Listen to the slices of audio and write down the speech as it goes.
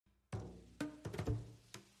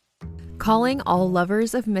Calling all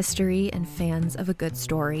lovers of mystery and fans of a good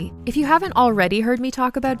story. If you haven't already heard me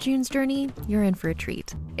talk about June's Journey, you're in for a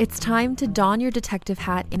treat. It's time to don your detective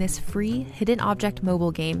hat in this free hidden object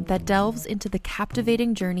mobile game that delves into the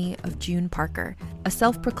captivating journey of June Parker, a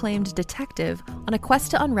self-proclaimed detective on a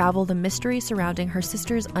quest to unravel the mystery surrounding her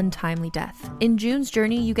sister's untimely death. In June's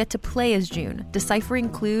Journey, you get to play as June, deciphering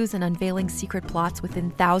clues and unveiling secret plots within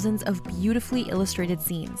thousands of beautifully illustrated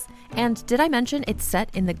scenes. And did I mention it's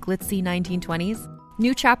set in the glitzy 1920s?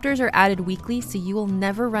 New chapters are added weekly, so you will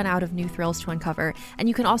never run out of new thrills to uncover, and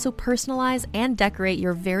you can also personalize and decorate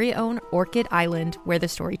your very own Orchid Island where the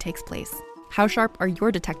story takes place. How sharp are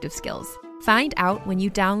your detective skills? Find out when you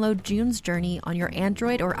download June's Journey on your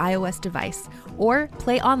Android or iOS device, or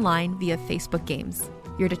play online via Facebook Games.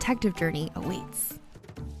 Your detective journey awaits.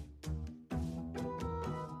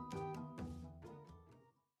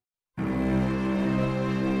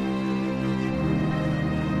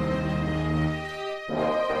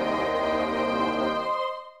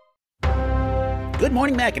 Good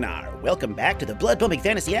morning, Mackinac. Welcome back to the blood-pumping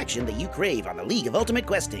fantasy action that you crave on the League of Ultimate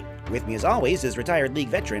Questing. With me as always is retired League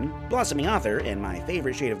veteran, blossoming author, and my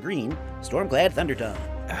favorite shade of green, Stormclad Thundertongue.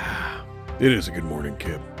 It is a good morning,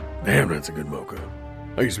 Kip. Damn, that's a good mocha.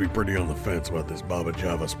 I used to be pretty on the fence about this Baba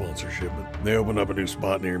Java sponsorship, but they opened up a new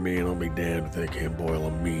spot near me and I'll be damned if they can't boil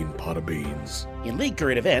a mean pot of beans. In League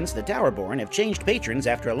current events, the Towerborn have changed patrons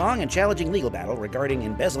after a long and challenging legal battle regarding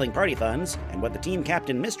embezzling party funds and what the team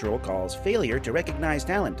captain Mistral calls failure to recognize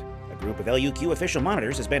talent. A group of LUQ official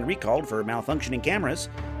monitors has been recalled for malfunctioning cameras,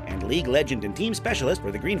 and League legend and team specialist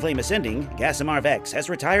for the Green Flame Ascending, Gasimar Vex, has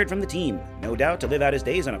retired from the team, no doubt to live out his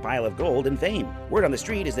days on a pile of gold and fame. Word on the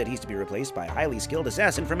street is that he's to be replaced by a highly skilled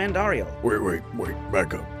assassin from Andariel. Wait,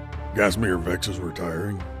 back up. Gasimar Vex is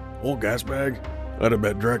retiring? Old Gasbag? I'd have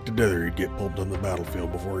bet Drac to Dither he'd get pulped on the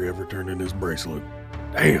battlefield before he ever turned in his bracelet.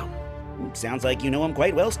 Damn! Sounds like you know him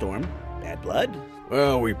quite well, Storm. Bad blood?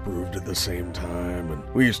 Well, we proved at the same time,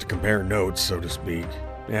 and we used to compare notes, so to speak.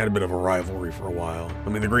 They had a bit of a rivalry for a while. I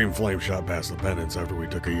mean, the Green Flame shot past the penance after we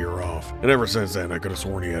took a year off, and ever since then I could have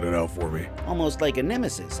sworn he had it out for me. Almost like a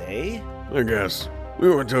nemesis, eh? I guess. We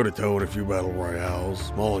went toe-to-toe in a few battle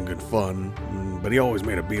royales, all in good fun, but he always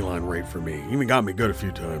made a beeline right for me. Even got me good a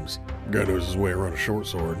few times. Guy knows his way around a short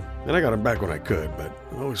sword. And I got him back when I could, but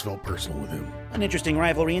I always felt personal with him. An interesting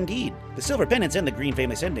rivalry indeed. The Silver Penance and the Green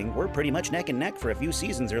Flame Ascending were pretty much neck and neck for a few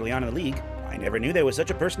seasons early on in the league. I never knew there was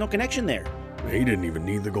such a personal connection there. He didn't even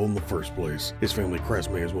need the gold in the first place. His family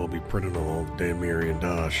crest may as well be printed on all the damn Miri and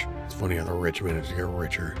Dosh. It's funny how the rich manage to get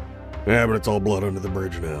richer. Yeah, but it's all blood under the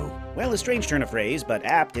bridge now. Well, a strange turn of phrase, but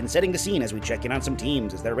apt in setting the scene as we check in on some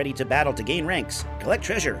teams as they're ready to battle to gain ranks, collect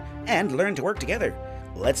treasure, and learn to work together.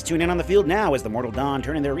 Let's tune in on the field now as the Mortal Dawn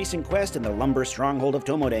turn in their recent quest in the lumber stronghold of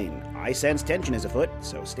Tomodane. I sense tension is afoot,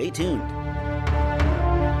 so stay tuned.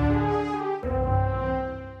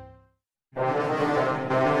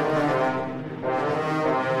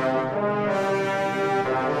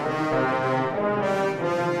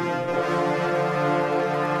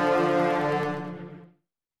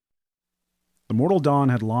 The Mortal Dawn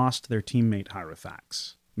had lost their teammate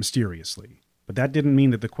Hierofax, mysteriously, but that didn't mean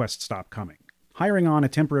that the quest stopped coming. Hiring on a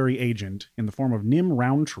temporary agent in the form of Nim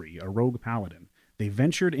Roundtree, a rogue paladin, they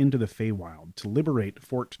ventured into the Feywild to liberate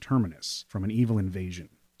Fort Terminus from an evil invasion.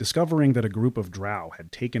 Discovering that a group of drow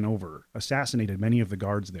had taken over, assassinated many of the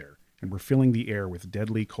guards there, and were filling the air with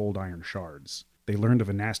deadly cold iron shards, they learned of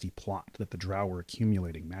a nasty plot that the drow were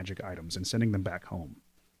accumulating magic items and sending them back home.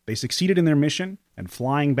 They succeeded in their mission, and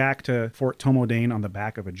flying back to Fort Tomodane on the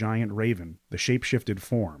back of a giant raven, the shape-shifted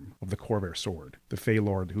form of the Corvair Sword, the Fey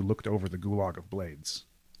Lord who looked over the Gulag of Blades.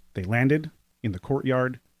 They landed in the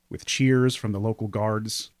courtyard with cheers from the local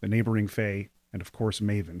guards, the neighboring Fey, and of course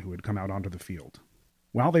Maven, who had come out onto the field.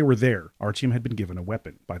 While they were there, Artyom had been given a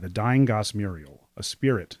weapon by the dying Goss Muriel, a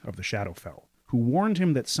spirit of the Shadowfell, who warned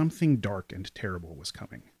him that something dark and terrible was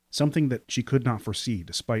coming, something that she could not foresee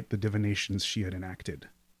despite the divinations she had enacted.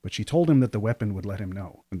 But she told him that the weapon would let him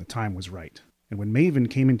know when the time was right. And when Maven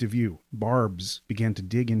came into view, barbs began to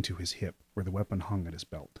dig into his hip where the weapon hung at his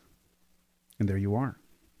belt. And there you are.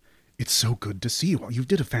 It's so good to see you all. You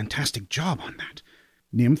did a fantastic job on that.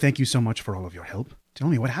 Nim, thank you so much for all of your help. Tell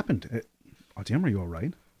me, what happened? Artyom, are you all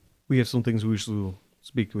right? We have some things we wish to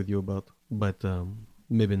speak with you about, but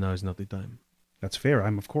maybe now is not the time. That's fair.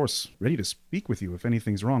 I'm, of course, ready to speak with you if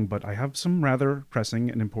anything's wrong, but I have some rather pressing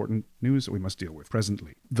and important news that we must deal with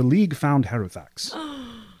presently. The League found Hierofax.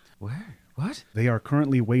 Where? What? They are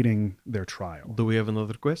currently waiting their trial. Do we have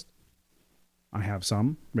another quest? I have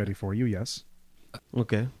some ready for you, yes.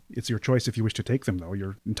 Okay. It's your choice if you wish to take them, though.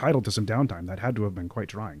 You're entitled to some downtime. That had to have been quite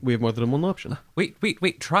trying. We have more than one option.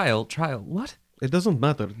 Wait, trial, what? It doesn't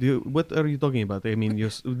matter. What are you talking about? I mean,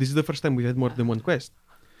 this is the first time we've had more than one quest.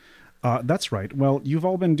 That's right. Well, you've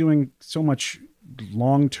all been doing so much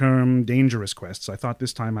long-term, dangerous quests. I thought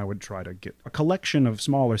this time I would try to get a collection of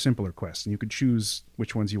smaller, simpler quests, and you could choose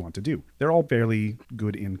which ones you want to do. They're all fairly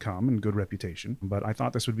good income and good reputation, but I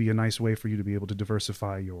thought this would be a nice way for you to be able to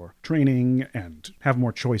diversify your training and have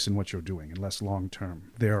more choice in what you're doing and less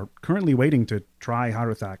long-term. They're currently waiting to try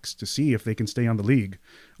Hierothex to see if they can stay on the League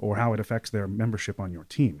or how it affects their membership on your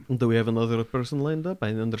team. Do we have another person lined up? I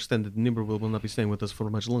understand that Nimberville will not be staying with us for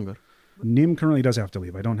much longer. Nim currently does have to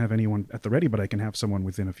leave. I don't have anyone at the ready, but I can have someone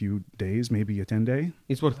within a few days, maybe a 10-day.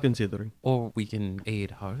 It's worth considering. Or we can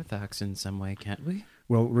aid Hierothex in some way, can't we?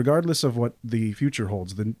 Well, regardless of what the future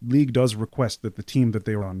holds, the League does request that the team that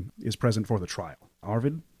they're on is present for the trial.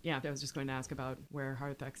 Arvid? Yeah, I was just going to ask about where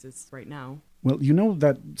Hierothex is right now. Well, you know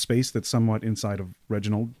that space that's somewhat inside of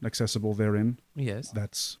Reginald, accessible therein? Yes.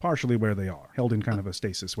 That's partially where they are, held in kind of a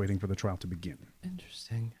stasis, waiting for the trial to begin.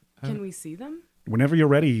 Interesting. Can we see them? Whenever you're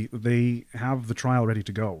ready, they have the trial ready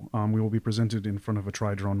to go. We will be presented in front of a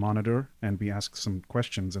tri-drone monitor and be asked some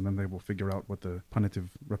questions, and then they will figure out what the punitive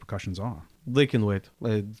repercussions are. They can wait.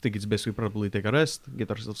 I think it's best we probably take a rest, get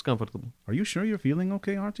ourselves comfortable. Are you sure you're feeling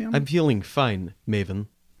okay, Artyom? I'm feeling fine, Maven.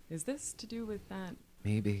 Is this to do with that?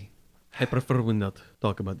 Maybe. I prefer we not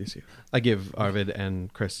talk about this here. I give Arvid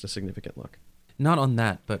and Chris a significant look. Not on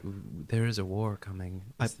that, but there is a war coming.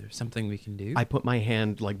 Is there something we can do? I put my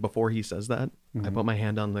hand, like before he says that, I put my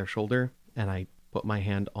hand on their shoulder, and I put my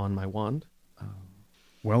hand on my wand.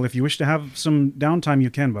 Well, if you wish to have some downtime, you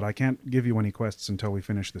can, but I can't give you any quests until we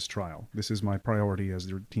finish this trial. This is my priority as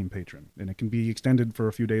your team patron, and it can be extended for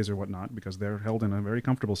a few days or whatnot, because they're held in a very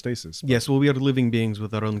comfortable stasis. Yes, well, we are living beings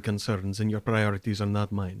with our own concerns, and your priorities are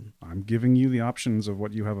not mine. I'm giving you the options of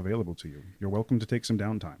what you have available to you. You're welcome to take some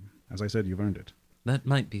downtime. As I said, you've earned it. That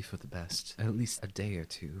might be for the best. At least a day or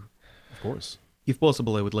two. Of course. If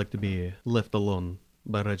possible, I would like to be left alone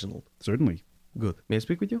by Reginald. Certainly. Good. May I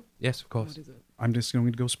speak with you? Yes, of course. What is it? I'm just going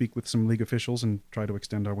to go speak with some League officials and try to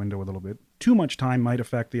extend our window a little bit. Too much time might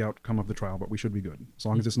affect the outcome of the trial, but we should be good. As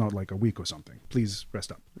long as it's not like a week or something. Please rest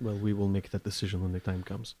up. Well, we will make that decision when the time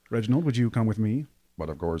comes. Reginald, would you come with me? But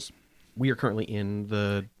of course, We are currently in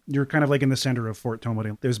the... You're kind of like in the center of Fort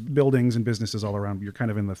Tomodale. There's buildings and businesses all around. You're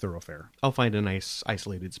kind of in the thoroughfare. I'll find a nice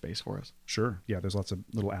isolated space for us. Sure. Yeah, there's lots of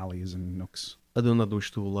little alleys and nooks. I do not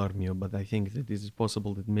wish to alarm you, but I think that it is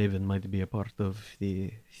possible that Maven might be a part of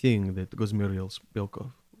the thing that Gosmuriel spoke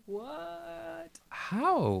of. What?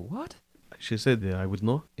 How? What? She said I would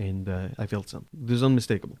know, and I felt something. It is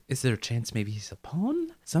unmistakable. Is there a chance maybe he's a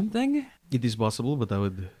pawn? Something? It is possible, but I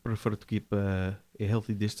would prefer to keep a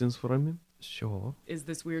healthy distance from him. Sure. Is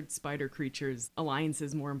this weird spider creature's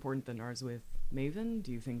alliances more important than ours with Maven?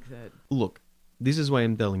 Do you think that... Look, this is why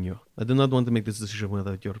I'm telling you. I do not want to make this decision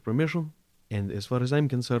without your permission, and as far as I'm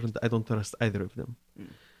concerned, I don't trust either of them.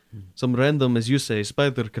 Some random, as you say,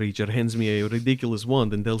 spider creature hands me a ridiculous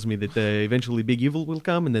wand and tells me that eventually big evil will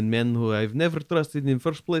come, and then man who I've never trusted in the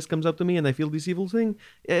first place comes up to me and I feel this evil thing.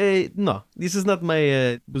 No, this is not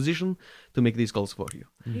my position to make these calls for you.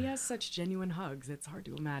 He has such genuine hugs, it's hard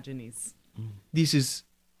to imagine he's... This is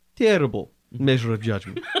terrible measure of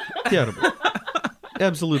judgment. Terrible.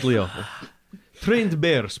 Absolutely awful. Trained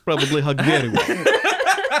bears probably hug very well.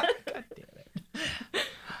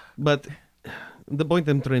 But the point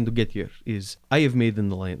I'm trying to get here is I have made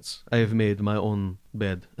an alliance. I have made my own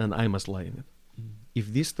bed, and I must lie in it.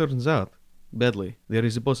 If this turns out badly, there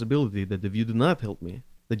is a possibility that if you do not help me,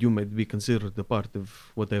 that you might be considered a part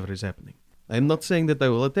of whatever is happening. I am not saying that I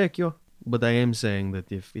will attack you, but I am saying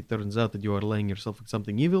that if it turns out that you are allying yourself with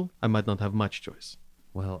something evil, I might not have much choice.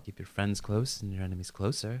 Well, keep your friends close and your enemies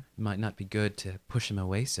closer. It might not be good to push him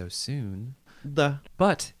away so soon. Duh.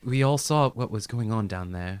 But we all saw what was going on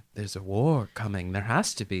down there. There's a war coming. There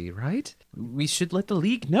has to be, right? We should let the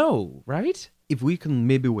League know, right? If we can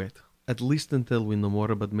maybe wait, at least until we know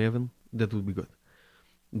more about Maven, that would be good.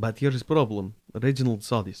 But here's the problem. Reginald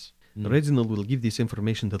saw this. Reginald will give this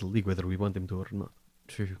information to the League whether we want him to or not.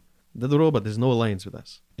 True. The robot has no alliance with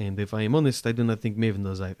us. And if I am honest, I do not think Maven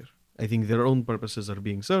does either. I think their own purposes are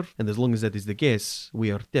being served, and as long as that is the case, we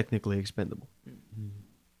are technically expendable.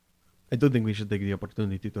 I do think we should take the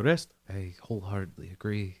opportunity to rest. I wholeheartedly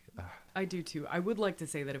agree. I do too. I would like to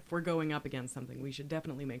say that if we're going up against something, we should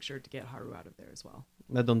definitely make sure to get Haru out of there as well.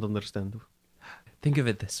 I don't understand. Think of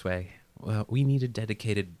it this way. Well, we need a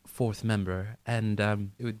dedicated fourth member, and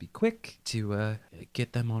it would be quick to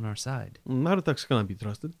get them on our side. Harataks cannot be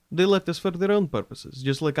trusted. They left us for their own purposes,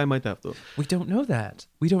 just like I might have to. We don't know that.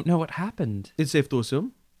 We don't know what happened. It's safe to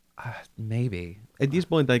assume. Maybe. At this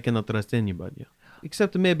point, I cannot trust anybody.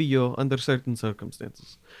 Except maybe you, under certain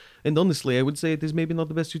circumstances. And honestly, I would say it is maybe not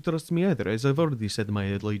the best you trust me either, as I've already said my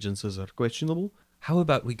allegiances are questionable. How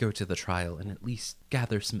about we go to the trial and at least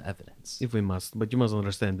gather some evidence? If we must, but you must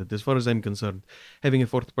understand that as far as I'm concerned, having a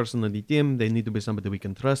fourth person on the team, they need to be somebody we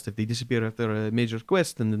can trust. If they disappear after a major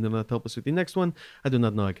quest and then do not help us with the next one, I do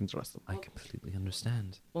not know I can trust them. I completely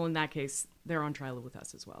understand. Well, in that case, they're on trial with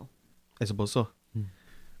us as well. I suppose so.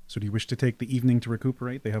 So do you wish to take the evening to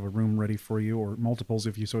recuperate? They have a room ready for you, or multiples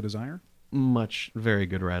if you so desire. Much, very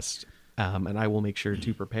good rest. And I will make sure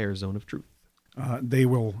to prepare Zone of Truth. They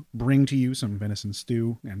will bring to you some venison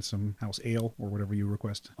stew and some house ale, or whatever you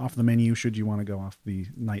request, off the menu should you want to go off the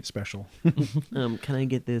night special. Can I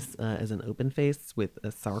get this as an open face with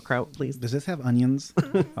a sauerkraut, please? Does this have onions?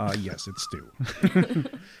 Yes, it's stew.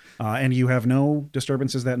 And you have no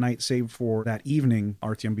disturbances that night, save for that evening,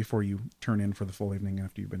 Artyom, before you turn in for the full evening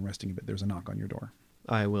after you've been resting a bit. There's a knock on your door.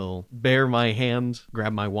 I will bare my hand,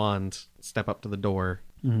 grab my wand, step up to the door.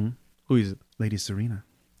 Mm-hmm. Who is it? Lady Serena,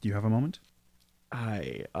 do you have a moment?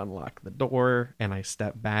 I unlock the door and I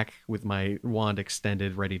step back with my wand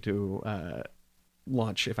extended, ready to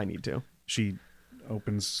launch if I need to. She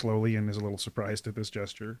opens slowly and is a little surprised at this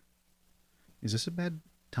gesture. Is this a bad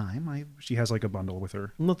time? She has like a bundle with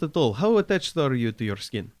her. Not at all. How attached are you to your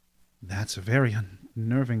skin? That's a very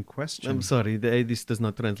unnerving question. I'm sorry, this does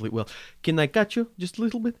not translate well. Can I catch you just a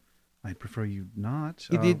little bit? I'd prefer you not.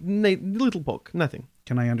 Little poke, nothing.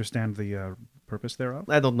 Can I understand the purpose thereof?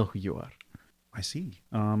 I don't know who you are. I see.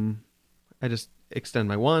 I just extend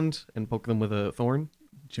my wand and poke them with a thorn.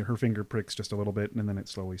 Her finger pricks just a little bit, and then it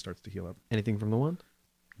slowly starts to heal up. Anything from the wand?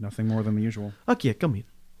 Nothing more than the usual. Okay, come in.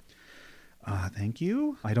 Thank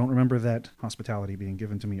you. I don't remember that hospitality being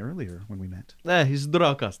given to me earlier when we met. His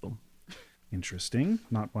draw custom. Interesting.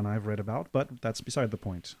 Not one I've read about, but that's beside the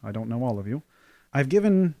point. I don't know all of you. I've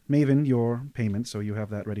given Maven your payment, so you have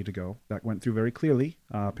that ready to go. That went through very clearly.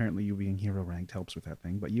 Apparently you being hero ranked helps with that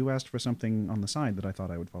thing, but you asked for something on the side that I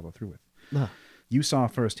thought I would follow through with. You saw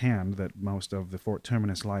firsthand that most of the Fort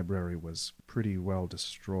Terminus library was pretty well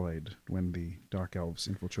destroyed when the Dark Elves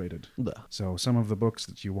infiltrated. So some of the books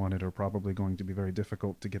that you wanted are probably going to be very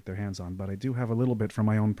difficult to get their hands on, but I do have a little bit from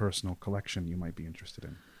my own personal collection you might be interested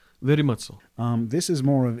in. Very much so. This is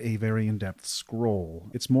more of a very in-depth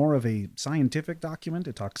scroll. It's more of a scientific document.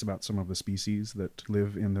 It talks about some of the species that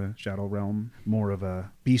live in the Shadow Realm. More of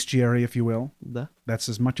a bestiary, if you will. That's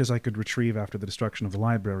as much as I could retrieve after the destruction of the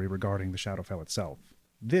library regarding the Shadowfell itself.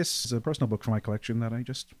 This is a personal book from my collection that I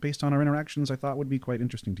just, based on our interactions, I thought would be quite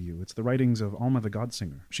interesting to you. It's the writings of Alma the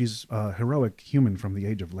Godsinger. She's a heroic human from the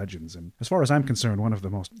Age of Legends, and as far as I'm concerned, one of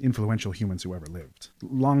the most influential humans who ever lived.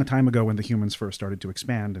 Long time ago, when the humans first started to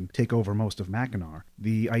expand and take over most of Mackinac,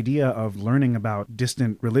 the idea of learning about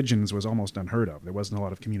distant religions was almost unheard of. There wasn't a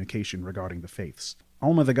lot of communication regarding the faiths.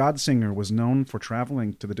 Alma the Godsinger was known for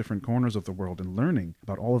traveling to the different corners of the world and learning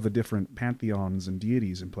about all of the different pantheons and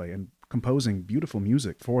deities in play, and composing beautiful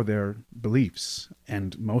music for their beliefs.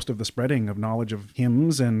 And most of the spreading of knowledge of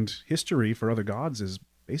hymns and history for other gods is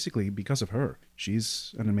basically because of her.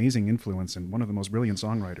 She's an amazing influence and one of the most brilliant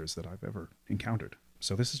songwriters that I've ever encountered.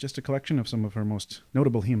 So this is just a collection of some of her most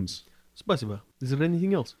notable hymns. Spasiba. Is there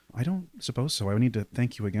anything else? I don't suppose so. I would need to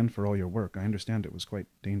thank you again for all your work. I understand it was quite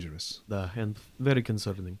dangerous. And very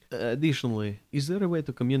concerning. Additionally, is there a way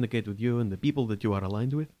to communicate with you and the people that you are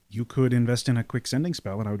aligned with? You could invest in a quick sending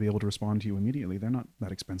spell and I would be able to respond to you immediately. They're not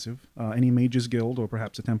that expensive. Any mages guild or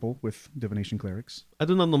perhaps a temple with divination clerics. I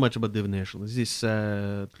do not know much about divination. Is this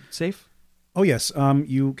safe? Oh yes,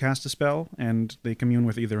 you cast a spell, and they commune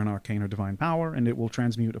with either an arcane or divine power, and it will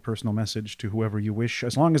transmute a personal message to whoever you wish,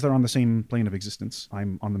 as long as they're on the same plane of existence.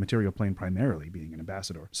 I'm on the material plane primarily, being an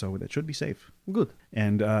ambassador, so that should be safe. Good.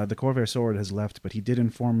 And the Corvair sword has left, but he did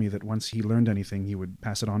inform me that once he learned anything, he would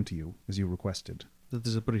pass it on to you, as you requested. That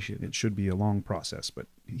is appreciated. It should be a long process, but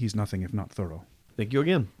he's nothing if not thorough. Thank you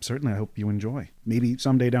again. Certainly, I hope you enjoy. Maybe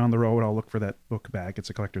someday down the road I'll look for that book bag. It's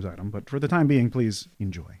a collector's item, but for the time being, please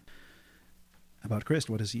enjoy. About Christ,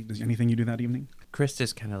 what is he? Does anything you do that evening? Christ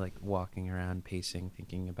is kind of like walking around, pacing,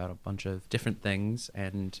 thinking about a bunch of different things,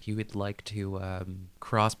 and he would like to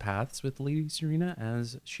cross paths with Lady Serena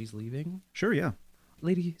as she's leaving. Sure, yeah.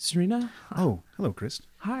 Lady Serena? Oh, hello, Christ.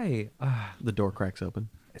 Hi. The door cracks open.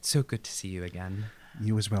 It's so good to see you again.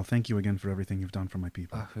 You as well. Thank you again for everything you've done for my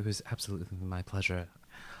people. It was absolutely my pleasure.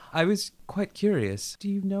 I was quite curious. Do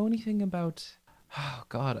you know anything about Oh,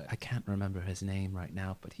 God, I can't remember his name right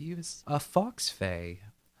now, but he was a fox fae.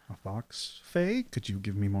 A fox fae? Could you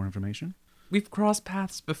give me more information? We've crossed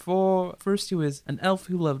paths before. First he was an elf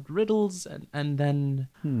who loved riddles, and then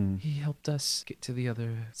he helped us get to the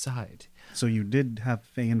other side. So you did have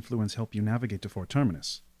fae influence help you navigate to Fort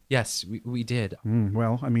Terminus. Yes, we did.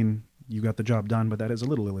 Well, I mean, you got the job done, but that is a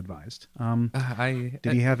little ill-advised.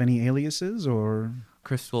 Did he have any aliases, or...?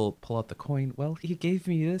 Chris will pull out the coin. Well, he gave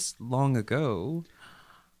me this long ago.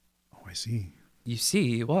 Oh, I see. You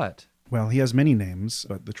see, what? Well, he has many names,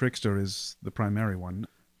 but the Trickster is the primary one.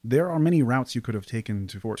 There are many routes you could have taken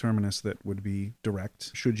to Fort Terminus that would be direct,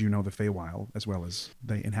 should you know the Feywild, as well as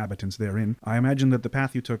the inhabitants therein. I imagine that the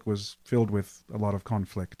path you took was filled with a lot of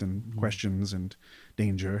conflict and questions and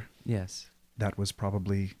danger. Yes, That was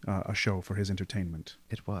probably a show for his entertainment.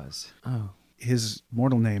 it was. Oh, His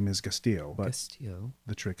mortal name is Gastillo, but Gastile.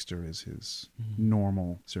 the Trickster is his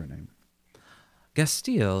normal surname.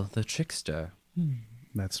 Gastile, the trickster.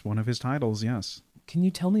 That's one of his titles, yes. Can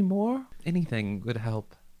you tell me more? Anything would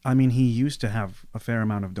help. I mean, he used to have a fair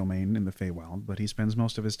amount of domain in the Feywild, but he spends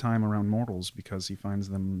most of his time around mortals because he finds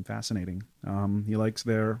them fascinating. He likes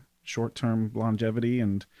their short-term longevity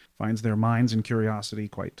and finds their minds and curiosity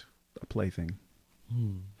quite a plaything.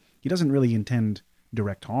 He doesn't really intend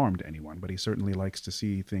direct harm to anyone, but he certainly likes to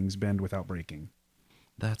see things bend without breaking.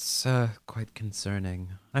 That's quite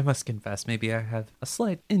concerning. I must confess, maybe I have a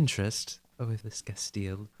slight interest with this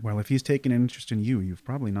Gastile. Well, if he's taken an interest in you, you've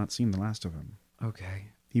probably not seen the last of him. Okay,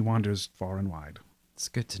 He wanders far and wide. it's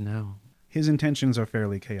good to know. His intentions are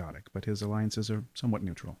fairly chaotic, but his alliances are somewhat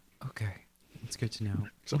neutral. Okay, it's good to know.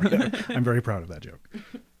 So I'm very proud of that joke.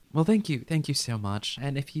 Well, thank you so much.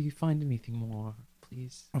 And if you find anything more,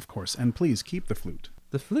 please. Of course, and please keep the flute.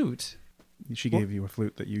 The flute. She gave you a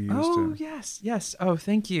flute that you used Oh, to... yes. Oh,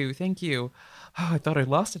 thank you. Oh, I thought I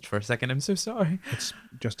lost it for a second. I'm so sorry. It's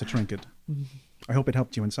just a trinket. I hope it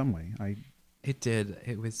helped you in some way. It did.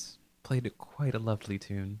 It was played quite a lovely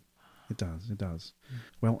tune. It does.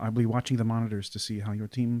 Well, I'll be watching the monitors to see how your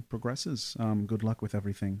team progresses. Good luck with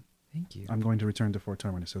everything. Thank you. I'm going to return to Fort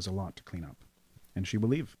Terminus. There's a lot to clean up. And she will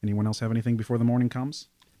leave. Anyone else have anything before the morning comes?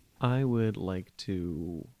 I would like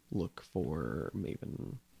to look for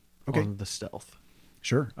Maven Okay. on the stealth.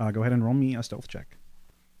 Sure. Go ahead and roll me a stealth check.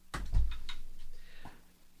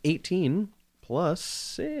 18 plus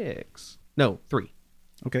 6. No, 3.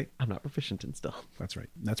 Okay. I'm not proficient in stealth. That's right.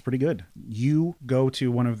 That's pretty good. You go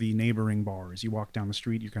to one of the neighboring bars. You walk down the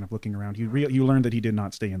street. You're kind of looking around. You learn that he did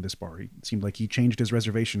not stay in this bar. It seemed like he changed his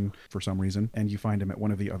reservation for some reason, and you find him at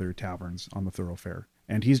one of the other taverns on the thoroughfare.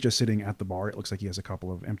 And he's just sitting at the bar. It looks like he has a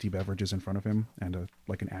couple of empty beverages in front of him and an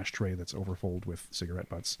ashtray that's overfull with cigarette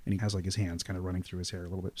butts. And he has his hands kind of running through his hair, a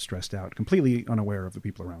little bit stressed out, completely unaware of the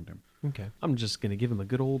people around him. Okay. I'm just going to give him a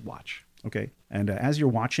good old watch. Okay. And as you're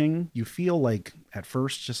watching, you feel like at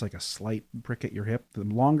first just like a slight prick at your hip. The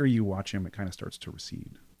longer you watch him, it kind of starts to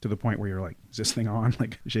recede to the point where you're like, is this thing on?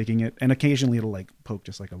 Like shaking it. And occasionally it'll like poke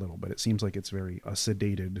just like a little, but it seems like it's very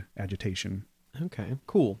sedated agitation. Okay,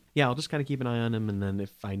 cool. Yeah, I'll just kind of keep an eye on him, and then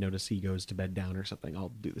if I notice he goes to bed down or something, I'll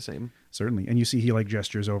do the same. Certainly. And you see he like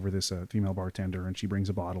gestures over this female bartender, and she brings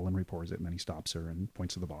a bottle and repours it, and then he stops her and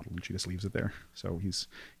points to the bottle, and she just leaves it there. So he's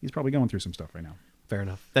probably going through some stuff right now. Fair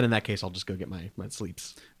enough. Then in that case, I'll just go get my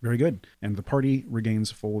sleeps. Very good. And the party regains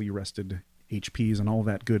fully rested HPs and all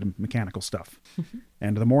that good mechanical stuff.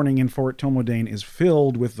 And the morning in Fort Tomodane is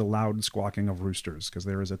filled with the loud squawking of roosters, because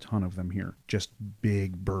there is a ton of them here. Just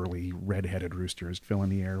big, burly, red-headed roosters filling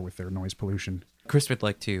the air with their noise pollution. Chris would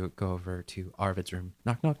like to go over to Arvid's room.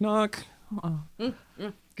 Knock, knock, knock.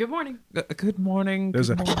 Good morning. Good morning. There's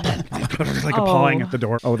good morning. like a pawing at the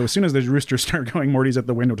door. Oh, as soon as the roosters start going, Morty's at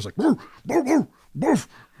the window just like, "Woof, woof, woof, woof."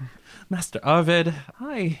 Master Arvid.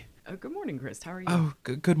 Hi. Good morning, Chris. How are you? Oh,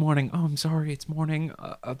 good morning. Oh, I'm sorry. It's morning.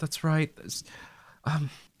 That's right.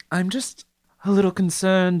 I'm just a little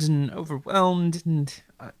concerned and overwhelmed, and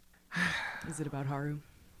Is it about Haru?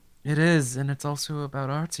 it is, and it's also about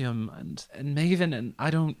Artyom and Maven, and I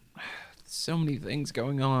don't. So many things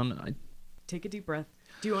going on. Take a deep breath.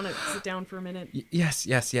 Do you want to sit down for a minute? Yes.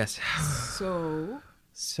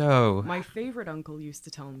 So, my favorite uncle used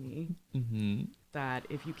to tell me Mm-hmm. that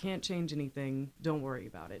if you can't change anything, don't worry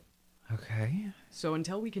about it. Okay. So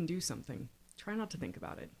until we can do something, try not to think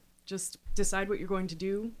about it. Just decide what you're going to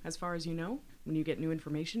do as far as you know. When you get new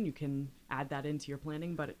information, you can add that into your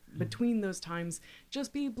planning. But between those times,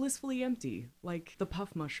 just be blissfully empty, like the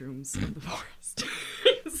puff mushrooms of the forest.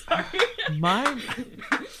 Sorry.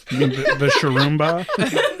 You mean the Shroomba?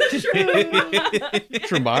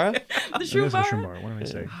 Trumbara? The It is the Shroombar? Shroombar. What did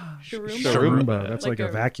I say? Shroomba? Shroomba. That's like Like a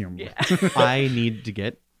a- vacuum. Yeah. I need to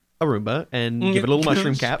get a Roomba and give it a little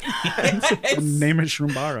mushroom cap. Name it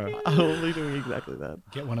Shrumbara. Only doing exactly that.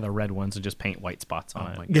 Get one of the red ones and just paint white spots on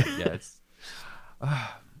Oh it. my god, yes.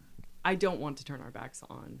 I don't want to turn our backs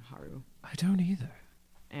on Haru. I don't either.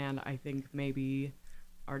 And I think maybe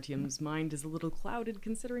Artyom's mind is a little clouded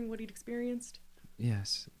considering what he'd experienced.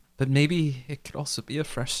 Yes. But maybe it could also be a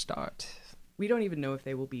fresh start. We don't even know if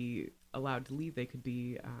they will be allowed to leave. They could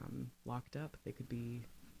be locked up. They could be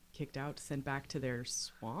kicked out, sent back to their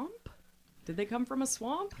swamp. Did they come from a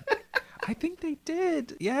swamp? I think they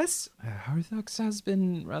did. Yes. Harthox has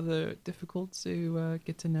been rather difficult to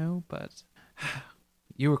get to know, but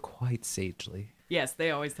you were quite sagely. Yes,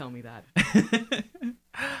 they always tell me that.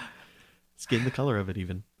 Skin the color of it,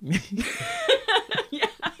 even.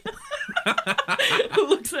 Who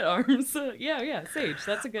looks at arms? Yeah, Sage.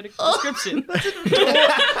 That's a good description.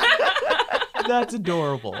 That's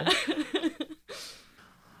adorable.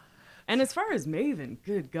 And as far as Maven,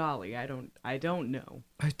 good golly, I don't know.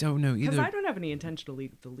 I don't know Because either. I don't have any intention to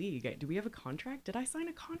leave the league. Do we have a contract? Did I sign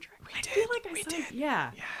a contract? I feel like I signed.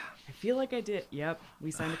 Yeah. I feel like I did. Yep,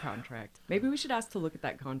 we signed a contract. Maybe we should ask to look at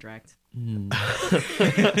that contract.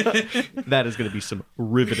 That is going to be some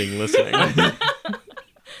riveting listening.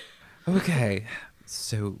 Okay.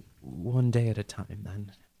 So one day at a time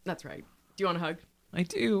then. That's right. Do you want a hug? I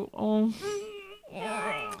do. Oh.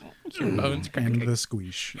 Your bones And cracking. the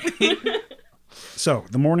squeeze. So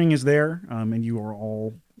the morning is there, and you are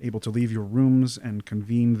all able to leave your rooms and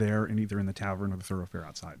convene there, in either in the tavern or the thoroughfare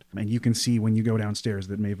outside. And you can see when you go downstairs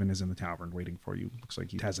that Maven is in the tavern waiting for you. Looks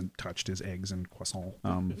like he hasn't touched his eggs and croissant,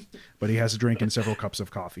 but he has drinking several cups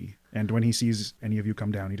of coffee. And when he sees any of you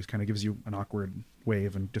come down, he just kind of gives you an awkward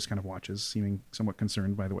wave and just kind of watches, seeming somewhat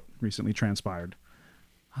concerned by what recently transpired.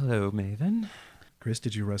 Hello, Maven. Chris,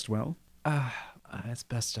 did you rest well? As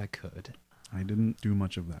best I could. I didn't do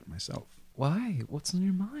much of that myself. Why? What's on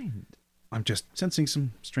your mind? I'm just sensing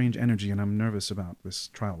some strange energy, and I'm nervous about this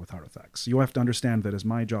trial with Harathax. You have to understand that as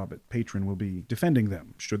my job at Patron will be defending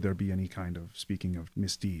them, should there be any kind of, speaking of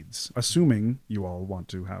misdeeds, assuming you all want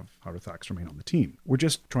to have Harathax remain on the team. We're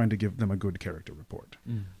just trying to give them a good character report.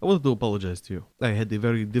 I wanted to apologize to you. I had a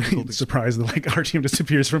very difficult Surprised that, like, our team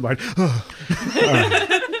disappears from mine.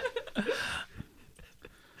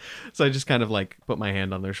 So I just kind of like put my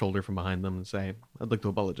hand on their shoulder from behind them and say, I'd like to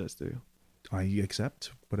apologize to you. I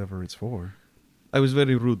accept whatever it's for. I was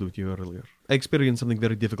very rude with you earlier. I experienced something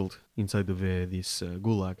very difficult inside of this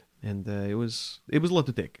gulag, and it was a lot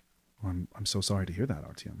to take. I'm so sorry to hear that,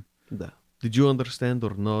 Artyom. Did you understand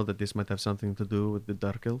or know that this might have something to do with the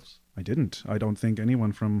Dark Elves? I didn't. I don't think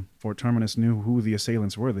anyone from Fort Terminus knew who the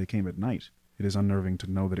assailants were. They came at night. It is unnerving to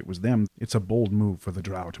know that it was them. It's a bold move for the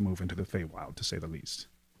Drow to move into the Feywild, to say the least.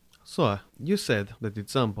 So, you said that at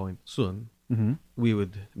some point soon, we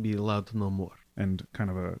would be allowed to know more. And kind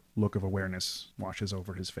of a look of awareness washes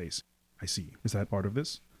over his face. I see. Is that part of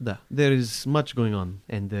this? There is much going on,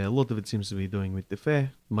 and a lot of it seems to be doing with the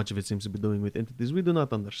Fae, much of it seems to be doing with entities we do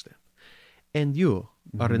not understand. And you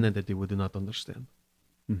are an entity we do not understand.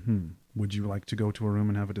 Would you like to go to a room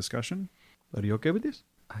and have a discussion? Are you okay with this?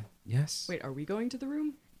 Yes. Wait, are we going to the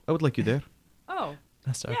room? I would like you there. Oh,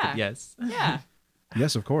 That's okay. yeah. Yes. Yeah.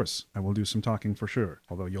 Yes, of course. I will do some talking for sure.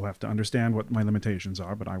 Although you'll have to understand what my limitations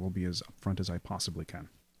are, but I will be as upfront as I possibly can.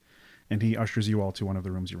 And he ushers you all to one of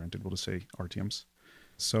the rooms you rented. We'll just say Artyom's.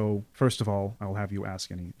 So, first of all, I will have you ask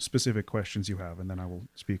any specific questions you have, and then I will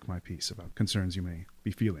speak my piece about concerns you may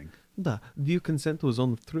be feeling. Do you consent to a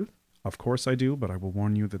zone of truth? Of course I do, but I will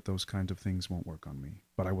warn you that those kinds of things won't work on me.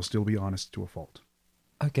 But I will still be honest to a fault.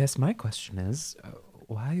 I guess my question is,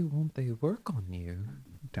 why won't they work on you?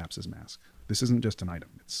 Taps his mask. This isn't just an item.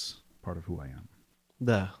 It's part of who I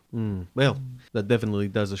am. Well, that definitely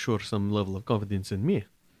does assure some level of confidence in me.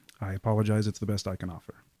 I apologize. It's the best I can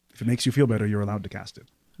offer. If it makes you feel better, you're allowed to cast it.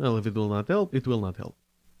 Well, if it will not help, it will not help.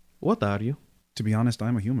 What are you? To be honest,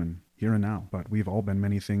 I'm a human, here and now, but we've all been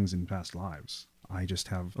many things in past lives. I just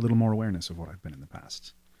have a little more awareness of what I've been in the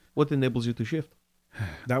past. What enables you to shift?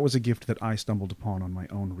 That was a gift that I stumbled upon on my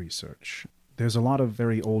own research. There's a lot of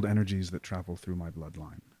very old energies that travel through my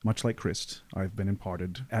bloodline. Much like Christ, I've been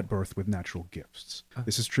imparted at birth with natural gifts.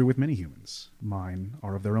 This is true with many humans. Mine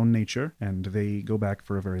are of their own nature, and they go back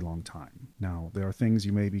for a very long time. Now, there are things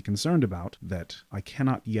you may be concerned about that I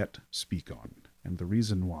cannot yet speak on. And the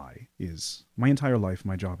reason why is my entire life,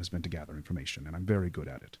 my job has been to gather information, and I'm very good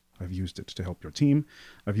at it. I've used it to help your team.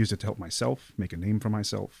 I've used it to help myself, make a name for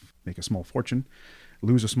myself, make a small fortune,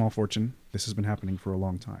 lose a small fortune. This has been happening for a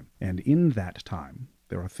long time. And in that time,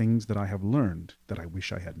 there are things that I have learned that I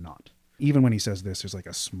wish I had not. Even when he says this, there's like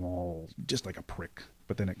a small, just like a prick,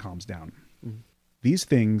 but then it calms down. These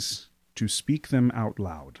things To speak them out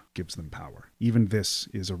loud gives them power. Even this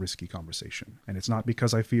is a risky conversation. And it's not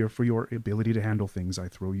because I fear for your ability to handle things I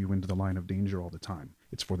throw you into the line of danger all the time.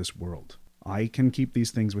 It's for this world. I can keep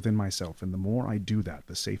these things within myself, and the more I do that,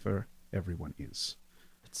 the safer everyone is.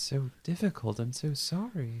 It's so difficult. I'm so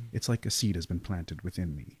sorry. It's like a seed has been planted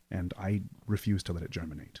within me, and I refuse to let it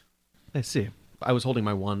germinate. I see. I was holding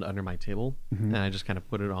my wand under my table, Mhm. and I just kind of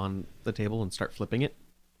put it on the table and start flipping it.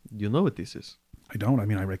 You know what this is? I don't. I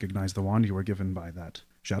mean, I recognize the wand you were given by that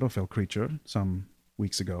Shadowfell creature some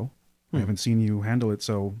weeks ago. I haven't seen you handle it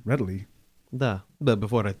so readily. But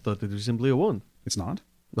before I thought it was simply a wand. It's not?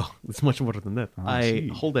 Oh, it's much more than that. I I see.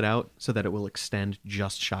 hold it out so that it will extend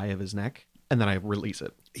just shy of his neck, and then I release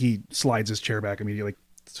it. He slides his chair back immediately.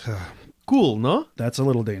 Cool, no? That's a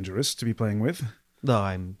little dangerous to be playing with. No,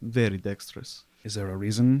 I'm very dexterous. Is there a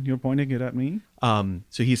reason you're pointing it at me?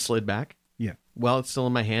 So he slid back. Yeah. While it's still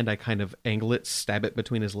in my hand, I kind of angle it, stab it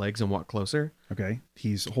between his legs, and walk closer. Okay.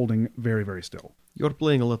 He's holding very, very still. You're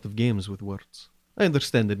playing a lot of games with words. I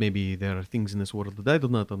understand that maybe there are things in this world that I do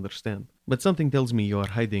not understand, but something tells me you are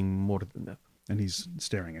hiding more than that. And he's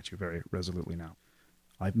staring at you very resolutely now.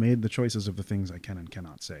 I've made the choices of the things I can and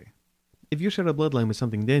cannot say. If you share a bloodline with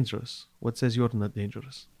something dangerous, what says you're not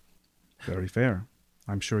dangerous? Very fair.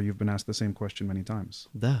 I'm sure you've been asked the same question many times.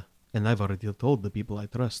 Da. And I've already told the people I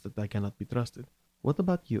trust that I cannot be trusted. What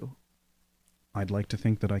about you? I'd like to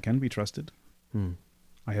think that I can be trusted.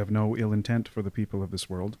 I have no ill intent for the people of this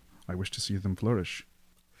world. I wish to see them flourish.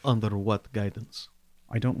 Under what guidance?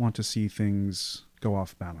 I don't want to see things go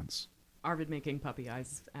off balance. Arvid making puppy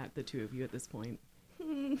eyes at the two of you at this point.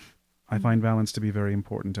 I find balance to be very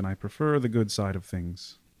important, and I prefer the good side of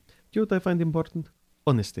things. Do you know what I find important?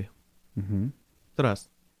 Honesty. Mm-hmm. Trust.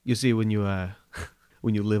 You see, when you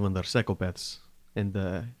when you live under psychopaths and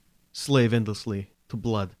slave endlessly to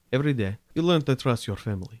blood every day, you learn to trust your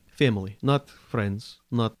family. Family, not friends,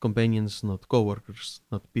 not companions, not co-workers,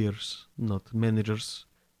 not peers, not managers.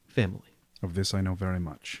 Family. Of this I know very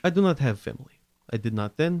much. I do not have family. I did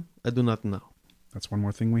not then, I do not now. That's one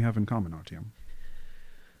more thing we have in common, Artyom.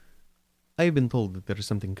 I have been told that there is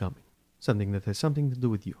something coming. Something that has something to do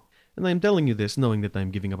with you. And I am telling you this knowing that I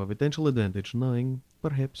am giving up a potential advantage, knowing,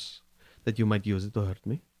 perhaps, that you might use it to hurt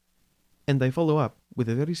me. And I follow up with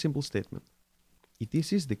a very simple statement. If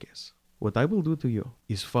this is the case, what I will do to you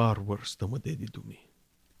is far worse than what they did to me.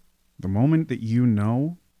 The moment that you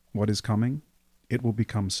know what is coming, it will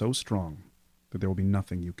become so strong that there will be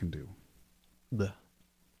nothing you can do.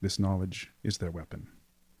 This knowledge is their weapon.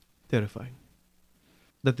 Terrifying.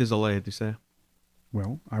 That is all I had to say.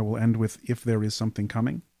 Well, I will end with, if there is something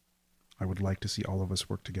coming, I would like to see all of us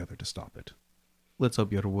work together to stop it. Let's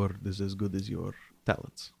hope your word is as good as your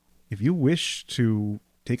talents. If you wish to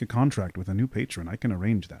take a contract with a new patron, I can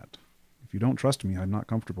arrange that. If you don't trust me, I'm not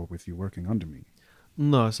comfortable with you working under me.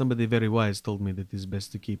 No, somebody very wise told me that it is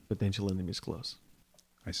best to keep potential enemies close.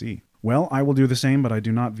 I see. Well, I will do the same, but I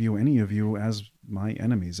do not view any of you as my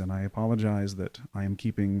enemies, and I apologize that I am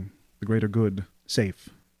keeping the greater good safe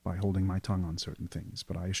by holding my tongue on certain things,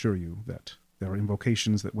 but I assure you that there are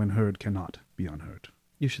invocations that when heard cannot be unheard.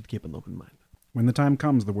 You should keep an open mind. When the time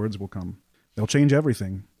comes, the words will come. They'll change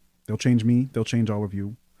everything. They'll change me, they'll change all of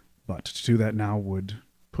you, but to do that now would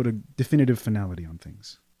put a definitive finality on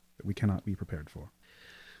things that we cannot be prepared for.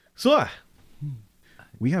 So,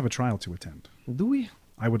 we have a trial to attend. do we?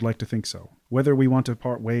 I would like to think so. Whether we want to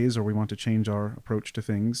part ways or we want to change our approach to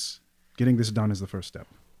things, getting this done is the first step.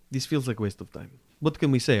 This feels like a waste of time. What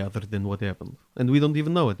can we say other than what happened? And we don't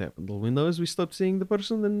even know what happened. All we know is we stopped seeing the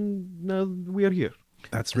person and now we are here.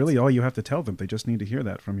 That's really all you have to tell them. They just need to hear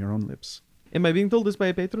that from your own lips. Am I being told this by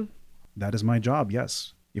a patron? That is my job,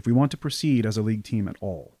 yes. If we want to proceed as a league team at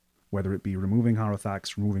all, whether it be removing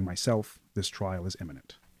Harathax, removing myself, this trial is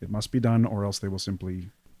imminent. It must be done, or else they will simply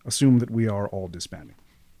assume that we are all disbanding.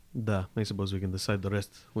 I suppose we can decide the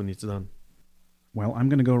rest when it's done. Well, I'm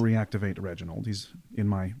going to go reactivate Reginald. He's in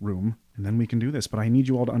my room, and then we can do this. But I need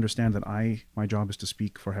you all to understand that my job is to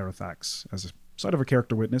speak for Harathax as a sort of a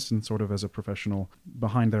character witness and sort of as a professional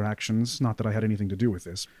behind their actions. Not that I had anything to do with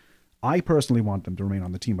this. I personally want them to remain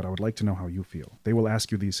on the team, but I would like to know how you feel. They will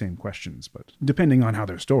ask you these same questions, but depending on how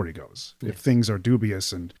their story goes. If things are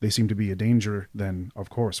dubious and they seem to be a danger, then of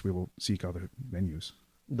course we will seek other venues.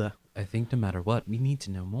 I think no matter what, we need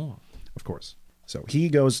to know more. Of course. So he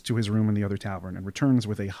goes to his room in the other tavern and returns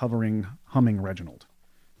with a hovering, humming Reginald.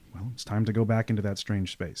 Well, it's time to go back into that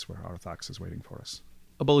strange space where Harathax is waiting for us.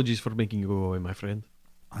 Apologies for making you go away, my friend.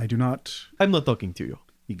 I do not... I'm not talking to you.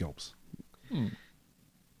 He gulps.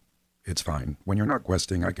 It's fine. When you're not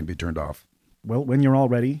questing, I can be turned off. Well, when you're all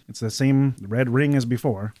ready, it's the same red ring as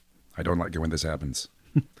before. I don't like it when this happens.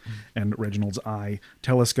 And Reginald's eye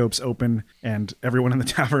telescopes open, and everyone in the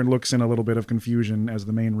tavern looks in a little bit of confusion as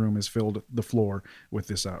the main room has filled the floor with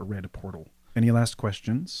this red portal. Any last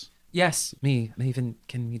questions? Yes, me. Maven,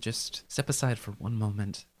 can we just step aside for one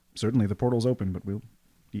moment? Certainly, the portal's open, but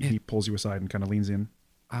he pulls you aside and kind of leans in.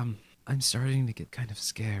 I'm starting to get kind of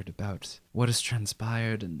scared about what has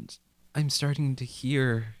transpired, and I'm starting to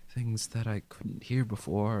hear things that I couldn't hear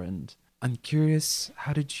before, and I'm curious,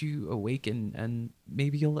 how did you awaken? And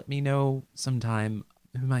maybe you'll let me know sometime.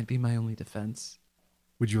 It might be my only defense.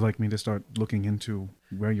 Would you like me to start looking into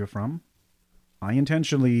where you're from? I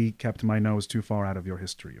intentionally kept my nose too far out of your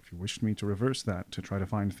history. If you wished me to reverse that to try to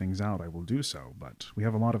find things out, I will do so, but we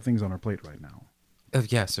have a lot of things on our plate right now.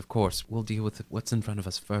 Yes, of course. We'll deal with what's in front of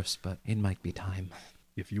us first, but it might be time.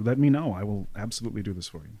 If you let me know, I will absolutely do this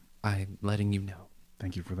for you. I'm letting you know.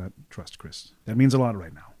 Thank you for that trust, Chris. That means a lot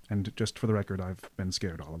right now. And just for the record, I've been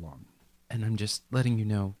scared all along. And I'm just letting you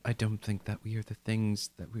know, I don't think that we are the things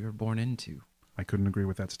that we were born into. I couldn't agree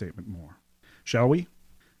with that statement more. Shall we?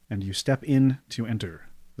 And you step in to enter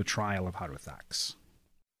the trial of Haruthax.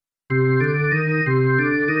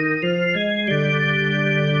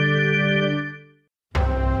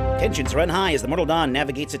 Tensions run high as the Mortal Dawn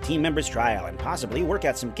navigates a team member's trial and possibly work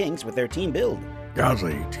out some kinks with their team build. God's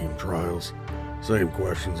team trials. Same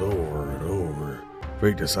questions over and over.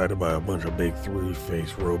 Fate decided by a bunch of big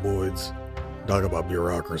three-faced roboids. Talk about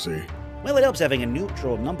bureaucracy. Well, it helps having a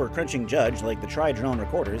neutral, number-crunching judge like the Tri-Drone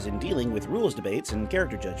recorders in dealing with rules debates and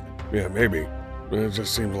character judgment. Yeah, maybe. It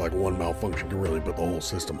just seems like one malfunction can really put the whole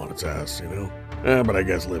system on its ass, you know? But I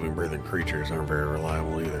guess living, breathing creatures aren't very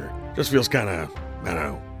reliable either. Just feels kinda, I don't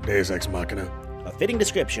know, Deus Ex Machina. A fitting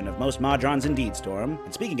description of most Modrons indeed, Storm.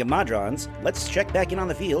 And speaking of Modrons, let's check back in on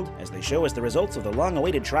the field as they show us the results of the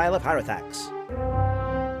long-awaited trial of Haruthax.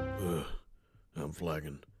 I'm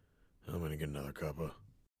flagging. I'm gonna get another cuppa.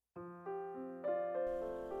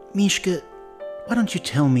 Mishka, why don't you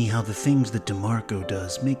tell me how the things that DeMarco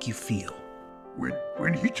does make you feel?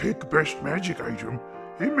 When he take best magic item,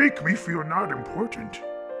 it make me feel not important.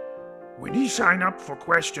 When he sign up for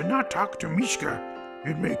quest and not talk to Mishka,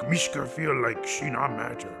 it make Mishka feel like she not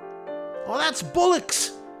matter. Oh, that's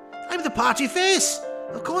bollocks! I'm the party face!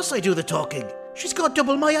 Of course I do the talking. She's got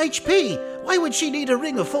double my HP. Why would she need a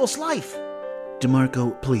ring of false life?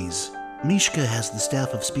 DeMarco, please. Mishka has the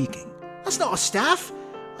staff of speaking. That's not a staff.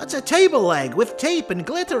 That's a table leg with tape and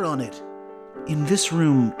glitter on it. In this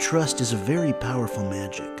room, trust is a very powerful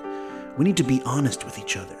magic. We need to be honest with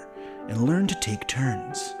each other and learn to take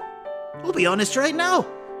turns. I'll be honest right now. Do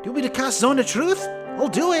you want me to cast Zone of Truth? I'll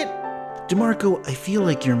do it. DeMarco, I feel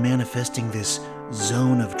like you're manifesting this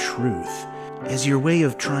Zone of Truth as your way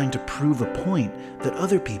of trying to prove a point that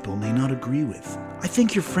other people may not agree with. I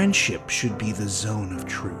think your friendship should be the Zone of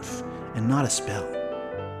Truth and not a spell.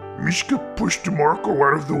 Mishka pushed DeMarco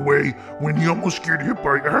out of the way when he almost get hit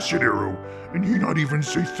by Acid Arrow, and he not even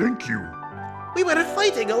say thank you. We were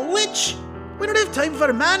fighting a lich! We don't have time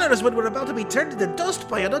for manners when we're about to be turned into dust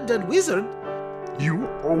by an undead wizard. You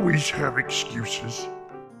always have excuses.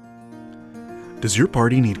 Does your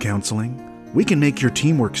party need counseling? We can make your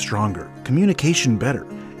teamwork stronger, communication better,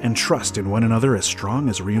 and trust in one another as strong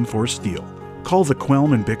as reinforced steel. Call the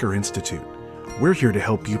Quelm and Bicker Institute. We're here to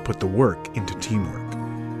help you put the work into teamwork,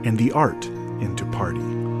 and the art into party,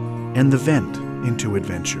 and the vent into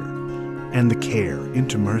adventure, and the care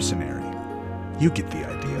into mercenary. You get the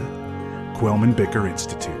idea. Quelm and Bicker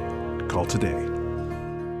Institute. Call today.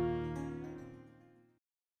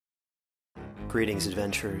 Greetings,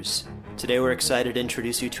 adventurers. Today we're excited to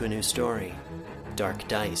introduce you to a new story, Dark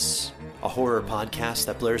Dice, a horror podcast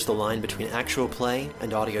that blurs the line between actual play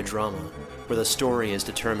and audio drama, where the story is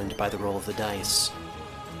determined by the roll of the dice.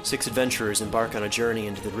 6 adventurers embark on a journey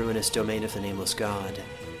into the ruinous domain of the Nameless God.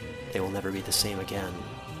 They will never be the same again.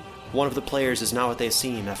 One of the players is not what they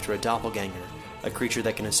seem after a doppelganger, a creature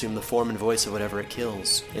that can assume the form and voice of whatever it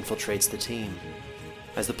kills, infiltrates the team.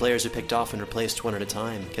 As the players are picked off and replaced one at a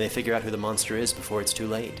time, can they figure out who the monster is before it's too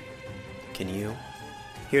late? Can you?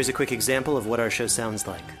 Here's a quick example of what our show sounds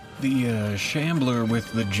like. The shambler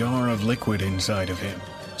with the jar of liquid inside of him.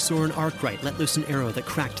 Soren Arkwright let loose an arrow that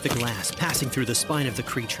cracked the glass, passing through the spine of the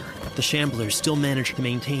creature. The shambler still managed to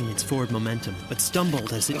maintain its forward momentum, but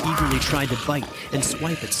stumbled as it eagerly tried to bite and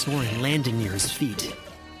swipe at Soren, landing near his feet.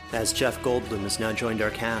 As Jeff Goldblum has now joined our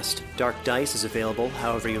cast, Dark Dice is available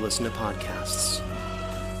however you listen to podcasts.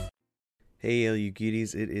 Hey, all you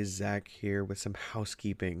cuties, it is Zach here with some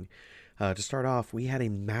housekeeping. To start off, we had a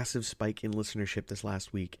massive spike in listenership this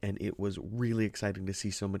last week, and it was really exciting to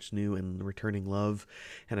see so much new and returning love,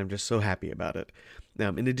 and I'm just so happy about it.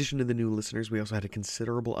 In addition to the new listeners, we also had a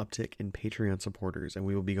considerable uptick in Patreon supporters, and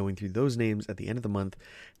we will be going through those names at the end of the month.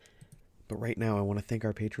 But right now, I want to thank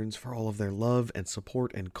our patrons for all of their love and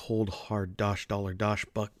support and cold, hard $dosh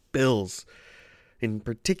buck bills. In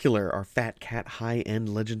particular, our Fat Cat high-end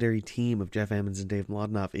legendary team of Jeff Ammons and Dave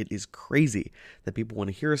Mlodinoff. It is crazy that people want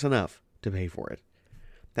to hear us enough to pay for it.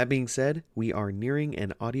 That being said, we are nearing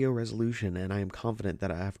an audio resolution, and I am confident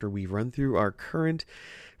that after we run through our current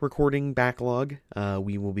recording backlog,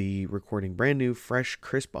 we will be recording brand new, fresh,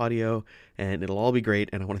 crisp audio, and it'll all be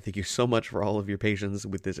great, and I want to thank you so much for all of your patience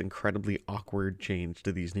with this incredibly awkward change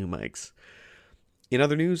to these new mics. In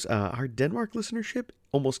other news, our Denmark listenership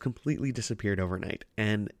almost completely disappeared overnight,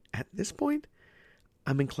 and at this point,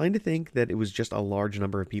 I'm inclined to think that it was just a large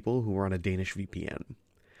number of people who were on a Danish VPN.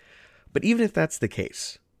 But even if that's the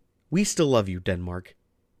case, we still love you, Denmark.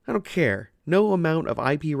 I don't care. No amount of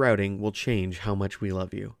IP routing will change how much we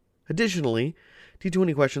love you. Additionally,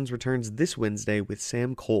 D20 Questions returns this Wednesday with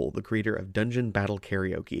Sam Cole, the creator of Dungeon Battle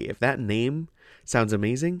Karaoke. If that name sounds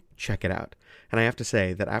amazing, check it out. And I have to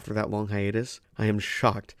say that after that long hiatus, I am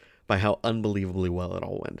shocked by how unbelievably well it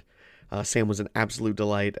all went. Sam was an absolute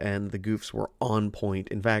delight, and the goofs were on point.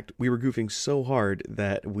 In fact, we were goofing so hard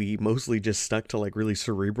that we mostly just stuck to like really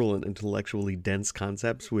cerebral and intellectually dense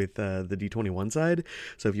concepts with the D21 side.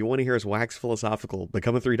 So if you want to hear us wax philosophical,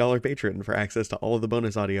 become a $3 patron for access to all of the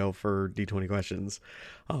bonus audio for D20 Questions.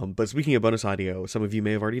 But speaking of bonus audio, some of you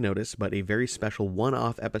may have already noticed, but a very special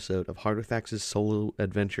one-off episode of Hardothax's solo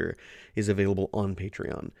adventure is available on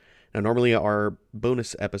Patreon. Now, normally our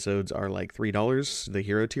bonus episodes are like $3, the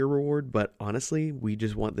hero tier reward, but honestly, we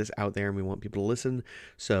just want this out there and we want people to listen.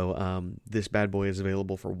 So this bad boy is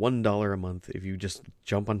available for $1 a month. If you just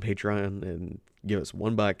jump on Patreon and give us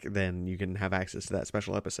 $1, then you can have access to that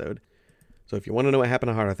special episode. So if you want to know what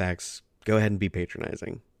happened to Hardothax, go ahead and be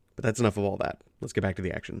patronizing. But that's enough of all that. Let's get back to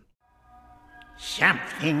the action.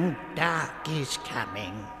 Something dark is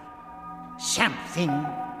coming. Something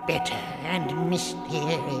bitter and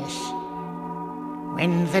mysterious.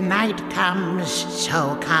 When the night comes,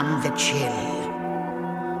 so come the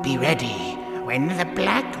chill. Be ready when the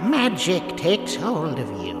black magic takes hold of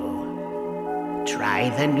you. Try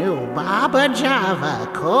the new Baba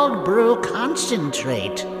Java cold brew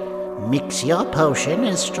concentrate. Mix your potion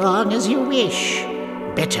as strong as you wish.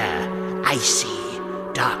 Bitter, icy,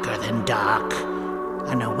 darker than dark.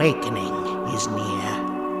 An awakening is near.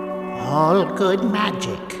 All good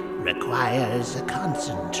magic requires a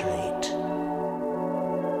concentrate.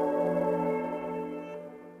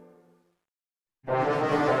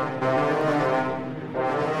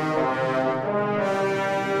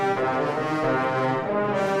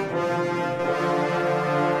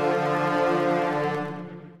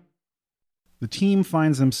 The team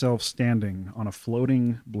finds themselves standing on a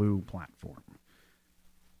floating blue platform.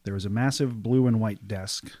 There is a massive blue and white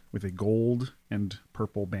desk with a gold and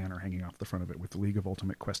purple banner hanging off the front of it with the League of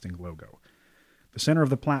Ultimate Questing logo. The center of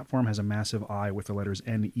the platform has a massive eye with the letters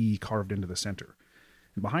NE carved into the center.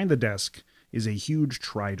 And behind the desk is a huge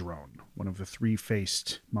tridrone, one of the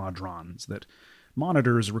three-faced Modrons that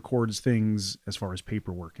monitors, records things as far as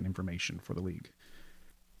paperwork and information for the League.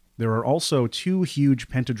 There are also two huge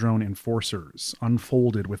Pentadrone enforcers,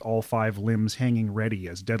 unfolded with all 5 limbs hanging ready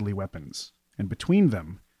as deadly weapons. And between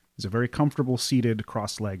them is a very comfortable, seated,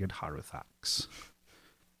 cross-legged Haruthax.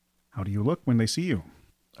 How do you look when they see you?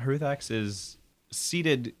 Haruthax is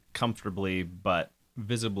seated comfortably, but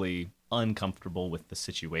visibly uncomfortable with the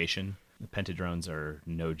situation. The Pentadrones are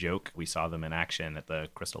no joke. We saw them in action at the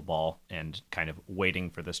Crystal Ball, and kind of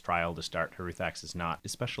waiting for this trial to start. Haruthax is not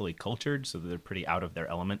especially cultured, so they're pretty out of their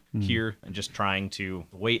element here, and just trying to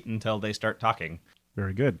wait until they start talking.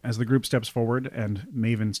 Very good. As the group steps forward and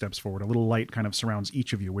Maven steps forward, a little light kind of surrounds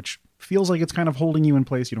each of you, which feels like it's kind of holding you in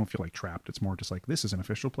place. You don't feel like trapped. It's more just like, this is an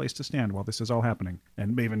official place to stand while this is all happening.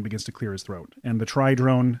 And Maven begins to clear his throat. And the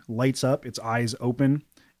Tridrone lights up, its eyes open,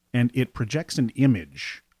 and it projects an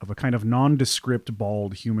image of a kind of nondescript,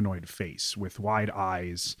 bald humanoid face with wide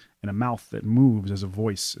eyes and a mouth that moves as a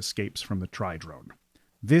voice escapes from the Tridrone.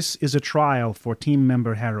 This is a trial for team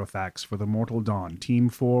member Haruthax for the Mortal Dawn, Team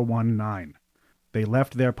 419. They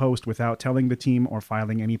left their post without telling the team or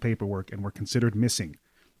filing any paperwork and were considered missing.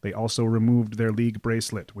 They also removed their league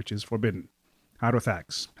bracelet, which is forbidden.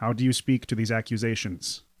 Haruthax, how do you speak to these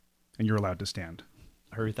accusations? And you're allowed to stand.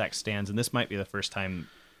 Haruthax stands, and this might be the first time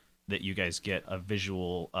that you guys get a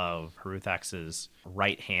visual of Haruthax's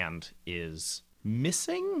right hand is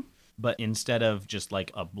missing, but instead of just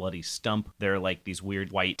like a bloody stump, there are like these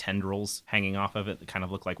weird white tendrils hanging off of it that kind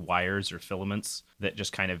of look like wires or filaments that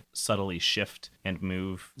just kind of subtly shift and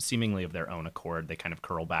move, seemingly of their own accord. They kind of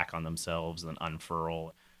curl back on themselves and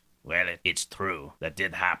unfurl. Well, it's true. That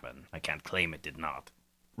did happen. I can't claim it did not.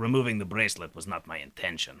 Removing the bracelet was not my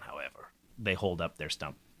intention, however. They hold up their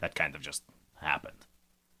stump. That kind of just happened.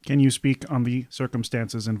 Can you speak on the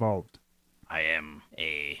circumstances involved? I am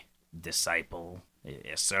a disciple,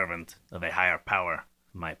 a servant of a higher power.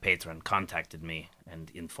 My patron contacted me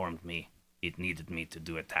and informed me it needed me to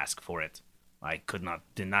do a task for it. I could not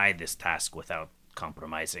deny this task without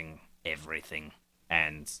compromising everything.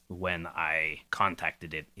 And when I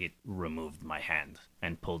contacted it, it removed my hand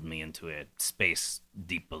and pulled me into a space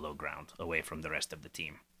deep below ground, away from the rest of the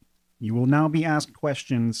team. You will now be asked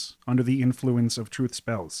questions under the influence of truth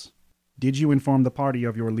spells. Did you inform the party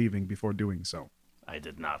of your leaving before doing so? I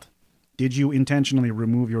did not. Did you intentionally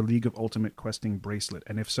remove your League of Ultimate Questing bracelet,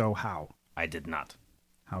 and if so, how? I did not.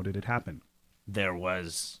 How did it happen? There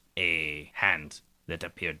was a hand that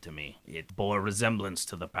appeared to me. It bore resemblance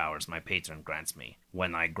to the powers my patron grants me.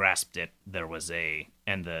 When I grasped it, there was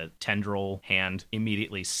and the tendril hand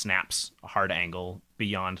immediately snaps a hard angle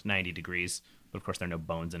beyond 90 degrees. But of course, there are no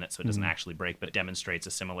bones in it, so it doesn't actually break, but it demonstrates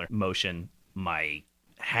a similar motion. My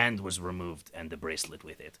hand was removed and the bracelet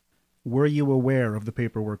with it. Were you aware of the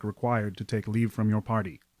paperwork required to take leave from your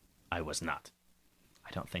party? I was not.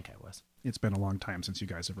 I don't think I was. It's been a long time since you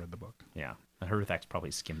guys have read the book. Yeah. Heruthax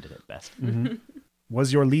probably skimmed it at best. Mm-hmm.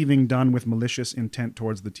 Was your leaving done with malicious intent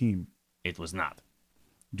towards the team? It was not.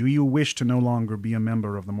 Do you wish to no longer be a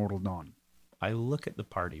member of the Mortal Dawn? I look at the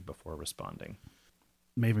party before responding.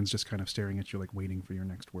 Maven's just kind of staring at you, like waiting for your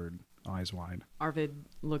next word, eyes wide. Arvid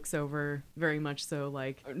looks over, very much so,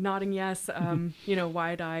 like, nodding yes,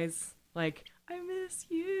 wide eyes, like, I miss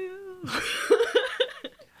you.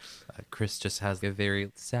 Chris just has a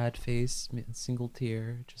very sad face, single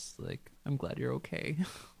tear, just like, I'm glad you're okay.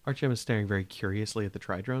 Artyom is staring very curiously at the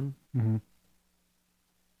Tridrone. Mm-hmm.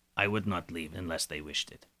 I would not leave unless they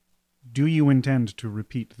wished it. Do you intend to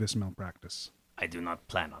repeat this malpractice? I do not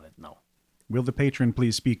plan on it, no. Will the patron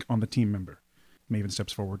please speak on the team member? Maven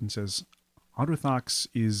steps forward and says, Aruthax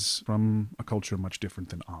is from a culture much different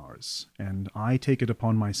than ours, and I take it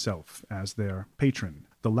upon myself, as their patron,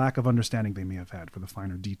 the lack of understanding they may have had for the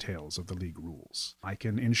finer details of the League rules. I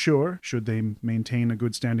can ensure, should they maintain a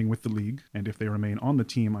good standing with the League, and if they remain on the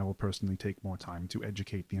team, I will personally take more time to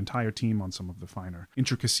educate the entire team on some of the finer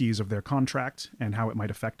intricacies of their contract and how it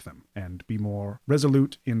might affect them, and be more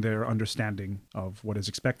resolute in their understanding of what is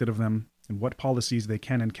expected of them and what policies they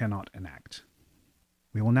can and cannot enact.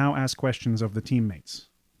 We will now ask questions of the teammates.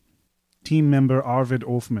 Team member Arvid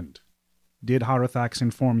Ulfmund, did Haruthax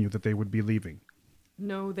inform you that they would be leaving?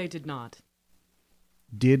 No, they did not.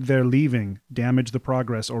 Did their leaving damage the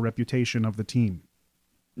progress or reputation of the team?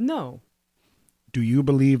 No. Do you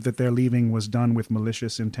believe that their leaving was done with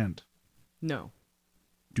malicious intent? No.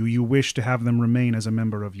 Do you wish to have them remain as a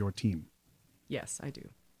member of your team? Yes, I do.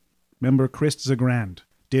 Member Christ Zagrand,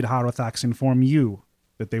 did Haruthax inform you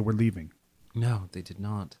that they were leaving? No, they did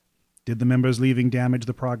not. Did the members leaving damage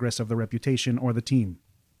the progress of the reputation or the team?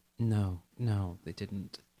 No, they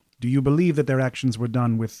didn't. Do you believe that their actions were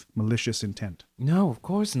done with malicious intent? No, of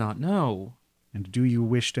course not, no. And do you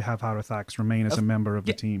wish to have Haruthax remain as a member of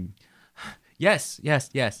the team? Yes.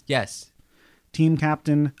 Team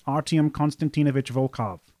Captain Artyom Konstantinovich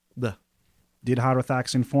Volkov. Did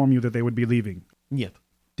Haruthax inform you that they would be leaving? Нет.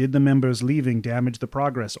 Did the members leaving damage the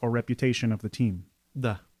progress or reputation of the team?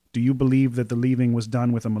 Да. Do you believe that the leaving was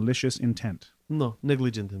done with a malicious intent? No,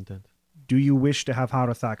 negligent intent. Do you wish to have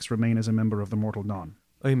Haruthax remain as a member of the Mortal Dawn?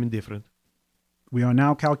 I am indifferent. We are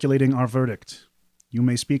now calculating our verdict. You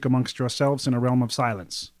may speak amongst yourselves in a realm of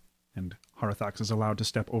silence. And Haruthax is allowed to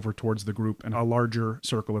step over towards the group, and a larger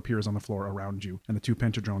circle appears on the floor around you, and the two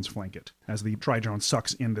pentadrones flank it. As the Tridrone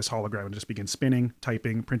sucks in this hologram and just begins spinning,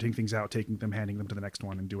 typing, printing things out, taking them, handing them to the next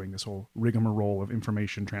one, and doing this whole rigmarole of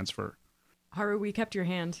information transfer. Haru, we kept your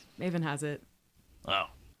hand. Maven has it. Oh,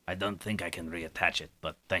 I don't think I can reattach it,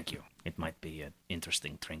 but thank you. It might be an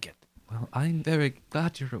interesting trinket. Well, I'm very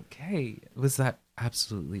glad you're okay. Was that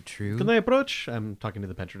absolutely true? Can I approach? I'm talking to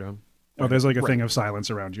the Pentadrone. Oh, there's like a thing of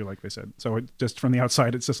silence around you, like they said. So it, just from the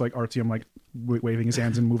outside, it's just like Artyom like waving his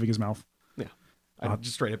hands and moving his mouth. Yeah. I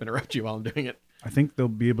just straight up interrupt you while I'm doing it. I think they'll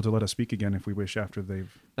be able to let us speak again if we wish after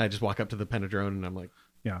they've... I just walk up to the Pentadrone and I'm like...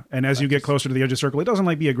 Yeah, and as you get closer to the edge of the circle, it doesn't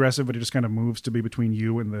like be aggressive, but it just kind of moves to be between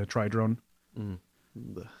you and the Tridrone. Mm.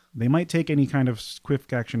 They might take any kind of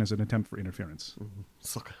quick action as an attempt for interference.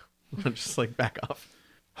 I'm just like back off.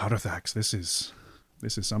 Haruthax, this is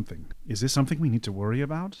This is something. Is this something we need to worry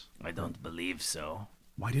about? I don't believe so.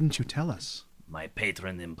 Why didn't you tell us? My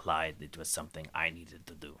patron implied it was something I needed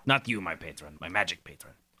to do. Not you, my patron, my magic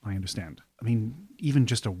patron. I understand. I mean, even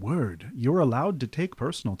just a word. You're allowed to take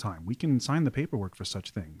personal time. We can sign the paperwork for such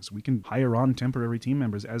things. We can hire on temporary team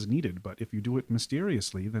members as needed, but if you do it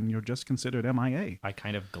mysteriously, then you're just considered MIA. I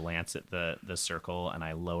kind of glance at the circle and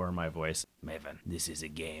I lower my voice. Maven, this is a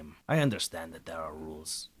game. I understand that there are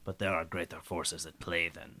rules, but there are greater forces at play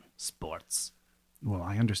than sports. Well,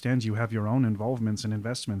 I understand you have your own involvements and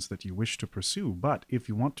investments that you wish to pursue, but if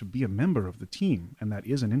you want to be a member of the team, and that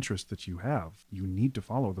is an interest that you have, you need to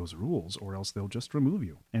follow those rules, or else they'll just remove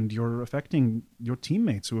you. And you're affecting your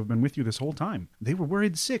teammates who have been with you this whole time. They were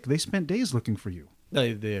worried sick. They spent days looking for you.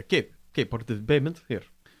 The cape part of the payment. Here,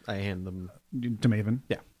 I hand them. To Maven?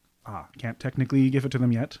 Yeah. Can't technically give it to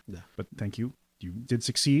them yet, Yeah. but thank you. You did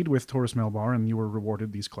succeed with Taurus Melbar, and you were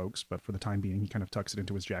rewarded these cloaks, but for the time being, he kind of tucks it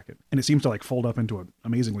into his jacket. And it seems to, like, fold up into an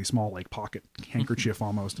amazingly small, like, pocket handkerchief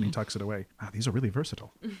almost, and he tucks it away. Wow, these are really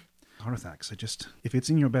versatile. Harathax, if it's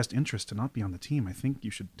in your best interest to not be on the team, I think you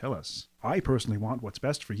should tell us. I personally want what's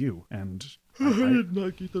best for you, and... I did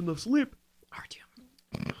not get enough sleep.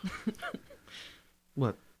 Artyom.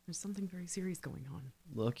 What? There's something very serious going on.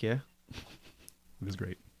 Look, yeah. It was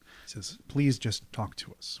great. He says, please just talk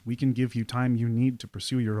to us. We can give you time you need to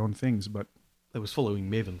pursue your own things, but... I was following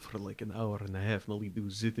Maven for like an hour and a half, and all we do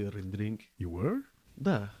is sit there and drink. You were?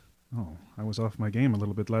 Da. Oh, I was off my game a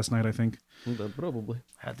little bit last night, I think. Probably.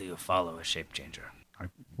 How do you follow a shape changer? I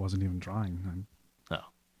wasn't even trying. Oh,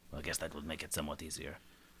 well, I guess that would make it somewhat easier.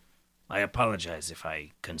 I apologize if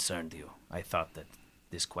I concerned you. I thought that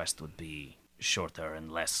this quest would be shorter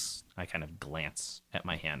and less, I kind of glance at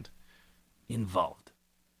my hand, involved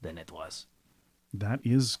than it was. That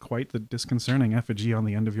is quite the disconcerting effigy on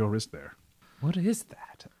the end of your wrist there. What is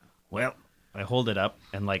that? Well, I hold it up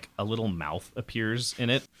and like a little mouth appears in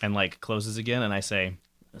it and like closes again, and I say,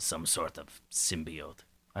 some sort of symbiote.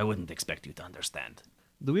 I wouldn't expect you to understand.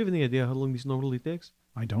 Do we have any idea how long this normally takes?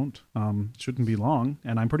 I don't. Shouldn't be long,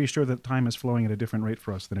 and I'm pretty sure that time is flowing at a different rate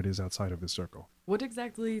for us than it is outside of this circle. What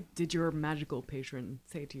exactly did your magical patron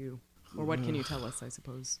say to you? Or what can you tell us, I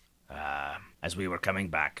suppose? As we were coming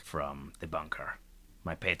back from the bunker,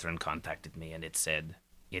 my patron contacted me and it said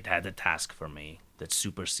it had a task for me that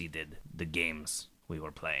superseded the games we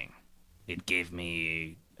were playing. It gave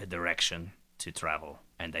me a direction to travel,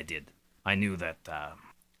 and I did. I knew that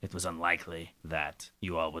it was unlikely that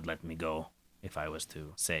you all would let me go if I was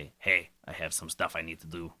to say, hey, I have some stuff I need to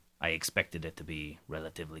do. I expected it to be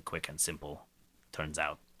relatively quick and simple. Turns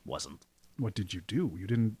out, wasn't. What did you do? You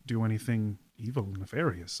didn't do anything evil,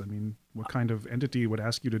 nefarious. I mean, what kind of entity would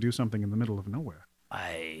ask you to do something in the middle of nowhere?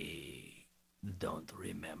 I don't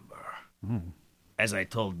remember. Oh. As I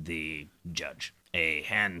told the judge, a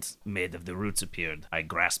hand made of the roots appeared. I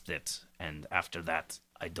grasped it, and after that,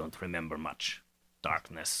 I don't remember much.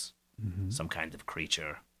 Darkness, some kind of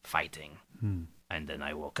creature fighting. And then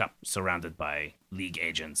I woke up, surrounded by League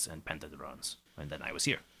agents and pentadrones. And then I was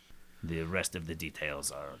here. The rest of the details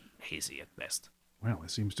are hazy at best. Well, there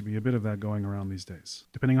seems to be a bit of that going around these days.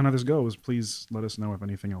 Depending on how this goes, please let us know if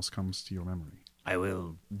anything else comes to your memory. I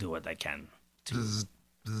will do what I can to...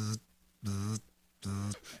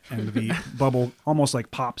 And the bubble almost like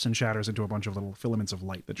pops and shatters into a bunch of little filaments of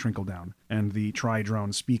light that trickle down. And the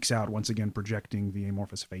tri-drone speaks out, once again projecting the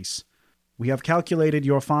amorphous face. We have calculated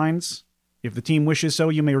your fines. If the team wishes so,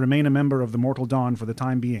 you may remain a member of the Mortal Dawn for the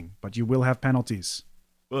time being, but you will have penalties.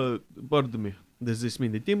 Pardon me. Does this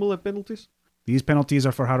mean the team will have penalties? These penalties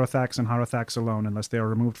are for Harathax and Harathax alone, unless they are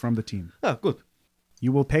removed from the team. Ah, good.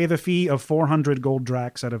 You will pay the fee of 400 gold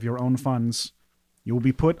dracs out of your own funds. You will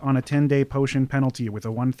be put on a 10-day potion penalty with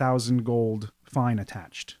a 1,000 gold fine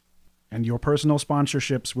attached. And your personal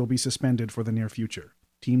sponsorships will be suspended for the near future.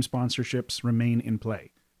 Team sponsorships remain in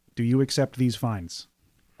play. Do you accept these fines?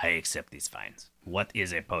 I accept these fines. What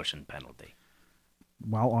is a potion penalty?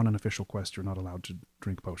 While on an official quest, you're not allowed to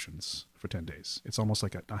drink potions for 10 days. It's almost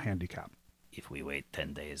like a handicap. If we wait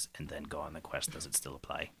 10 days and then go on the quest, does it still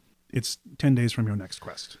apply? It's 10 days from your next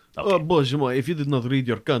quest. Okay. Oh, Bozhimo, if you did not read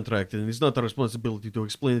your contract, then it's not our responsibility to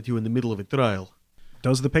explain it to you in the middle of a trial.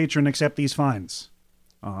 Does the patron accept these fines?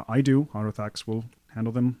 I do. Harathax will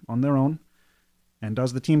handle them on their own. And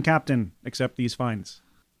does the team captain accept these fines?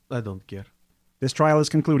 I don't care. This trial is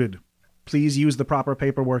concluded. Please use the proper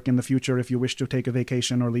paperwork in the future if you wish to take a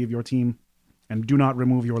vacation or leave your team. And do not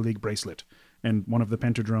remove your league bracelet. And one of the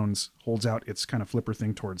pentadrones holds out its kind of flipper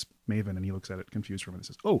thing towards Maven, and he looks at it confused for a minute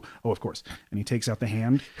and says, oh, of course. And he takes out the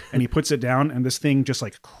hand, and he puts it down, and this thing just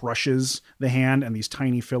like crushes the hand, and these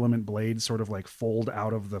tiny filament blades sort of like fold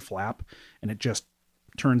out of the flap, and it just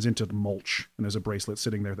turns into mulch, and there's a bracelet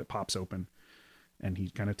sitting there that pops open. And he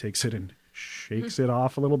kind of takes it and shakes it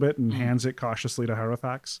off a little bit and hands it cautiously to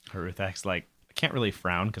Haruthax. Haruthax, like, I can't really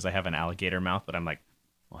frown because I have an alligator mouth, but I'm like,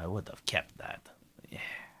 well, I would have kept that. Yeah.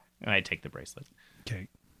 And I take the bracelet. Okay.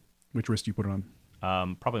 Which wrist do you put it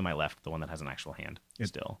on? Probably my left, the one that has an actual hand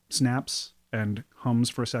still. Snaps and hums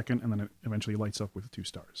for a second, and then it eventually lights up with 2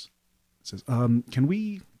 stars. It says, can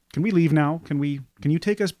we leave now? Can you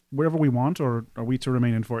take us wherever we want, or are we to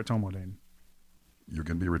remain in Fort Tomodane? You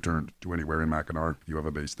can be returned to anywhere in Mackinac. You have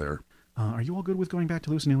a base there. Are you all good with going back to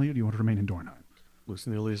Lucinilli, or do you want to remain in Dornheim?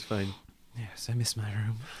 Lucinilli is fine. Yes, I miss my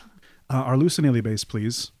room. Our Lucinilli base,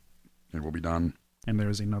 please. It will be done. And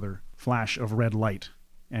there's another flash of red light.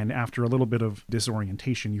 And after a little bit of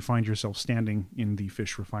disorientation, you find yourself standing in the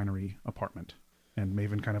fish refinery apartment. And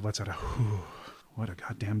Maven kind of lets out a, whew, what a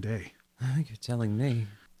goddamn day. I think you're telling me.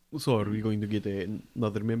 So are we going to get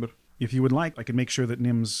another member? If you would like, I can make sure that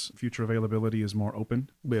Nim's future availability is more open.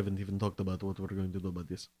 We haven't even talked about what we're going to do about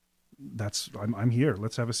this. I'm here.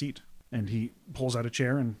 Let's have a seat. And he pulls out a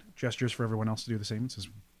chair and gestures for everyone else to do the same and says,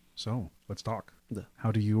 so, let's talk.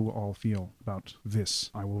 How do you all feel about this?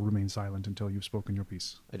 I will remain silent until you've spoken your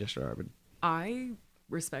piece. I gesture Arvid. I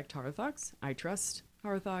respect Haruthax. I trust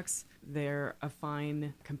Haruthax. They're a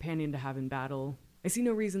fine companion to have in battle. I see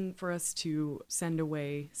no reason for us to send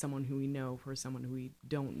away someone who we know for someone who we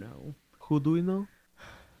don't know. Who do we know?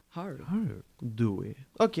 Hard. Do we?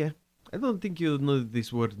 Okay. I don't think you know what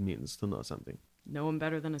this word means to know something. Know him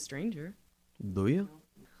better than a stranger. Do you?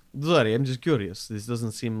 Sorry, I'm just curious. This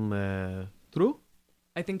doesn't seem true.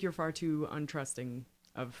 I think you're far too untrusting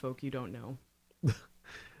of folk you don't know.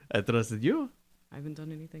 I trusted you. I haven't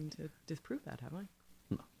done anything to disprove that, have I?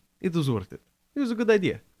 No. It was worth it. It was a good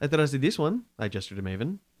idea. I trusted this one. I gestured to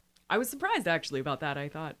Maven. I was surprised, actually, about that. I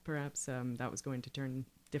thought perhaps that was going to turn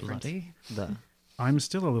different. I'm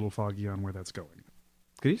still a little foggy on where that's going.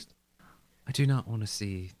 Christ? I do not want to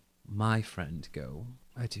see my friend go.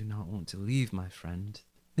 I do not want to leave my friend.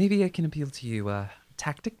 Maybe I can appeal to you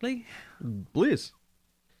tactically? Please.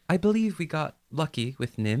 I believe we got lucky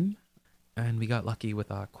with Nim, and we got lucky with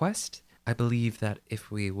our quest. I believe that if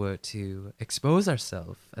we were to expose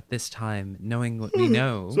ourselves at this time, knowing what we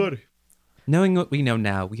know... Knowing what we know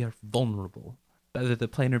now, we are vulnerable. Better the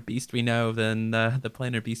planar beast we know than the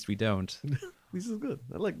planar beast we don't. This is good.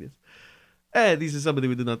 I like this. This is somebody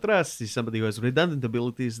we do not trust. This is somebody who has redundant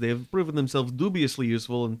abilities. They have proven themselves dubiously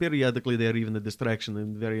useful, and periodically they are even a distraction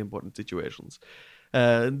in very important situations.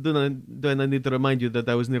 Do I need to remind you that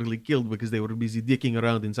I was nearly killed because they were busy dicking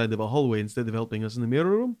around inside of a hallway instead of helping us in the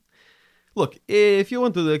mirror room? Look, if you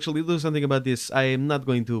want to actually do something about this, I am not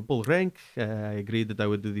going to pull rank. I agreed that I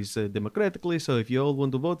would do this democratically, so if you all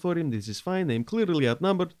want to vote for him, this is fine. I am clearly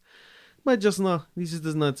outnumbered. But just know, this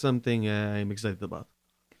is not something I'm excited about.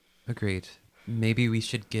 Agreed. Maybe we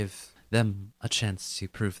should give them a chance to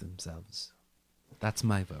prove themselves. That's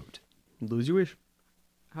my vote. Do as you wish.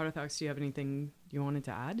 Haruthax, do you have anything you wanted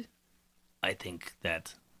to add? I think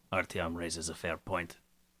that Artyom raises a fair point.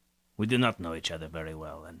 We do not know each other very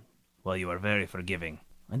well, and while you are very forgiving,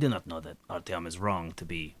 I do not know that Artyom is wrong to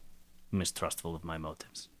be mistrustful of my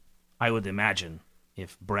motives. I would imagine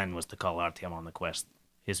if Bren was to call Artyom on the quest,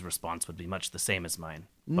 his response would be much the same as mine.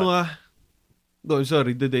 No,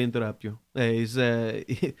 sorry, did I interrupt you?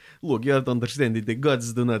 Look, you have to understand that the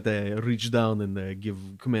gods do not reach down and give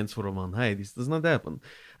commands from on high. This does not happen.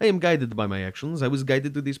 I am guided by my actions. I was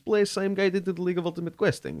guided to this place. I am guided to the League of Ultimate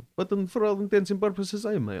Questing. But for all intents and purposes,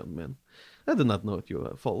 I am my own man. I do not know what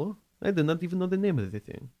you follow. I do not even know the name of the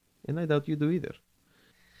thing. And I doubt you do either.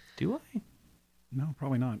 Do I? No,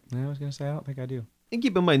 probably not. I was going to say, I don't think I do. And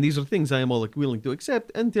keep in mind, these are things I am all willing to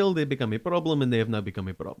accept until they become a problem, and they have now become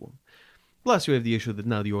a problem. Plus, you have the issue that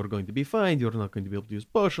now you are going to be fined, you're not going to be able to use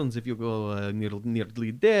potions. If you go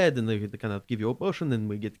nearly dead and they cannot give you a potion and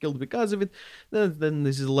we get killed because of it, then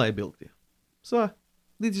this is a liability. So,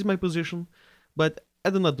 this is my position, but I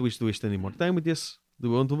do not wish to waste any more time with this. Do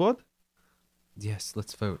we want to vote? Yes,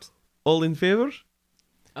 let's vote. All in favor?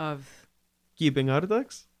 Of? Keeping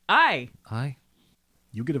Haruthax? Aye. Aye.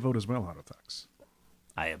 You get a vote as well, Haruthax.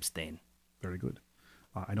 I abstain. Very good.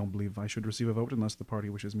 I don't believe I should receive a vote unless the party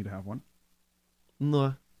wishes me to have one.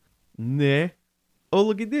 No. Ne. Oh,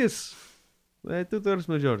 look at this. 2/3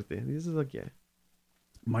 majority. This is okay.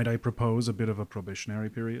 Might I propose a bit of a probationary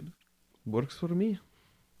period? Works for me.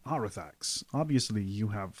 Haruthax, obviously you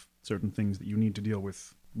have certain things that you need to deal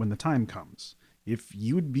with when the time comes. if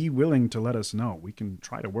you'd be willing to let us know, we can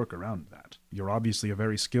try to work around that. You're obviously a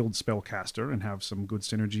very skilled spellcaster and have some good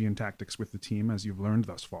synergy and tactics with the team, as you've learned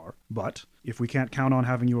thus far. But if we can't count on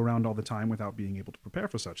having you around all the time without being able to prepare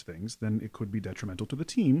for such things, then it could be detrimental to the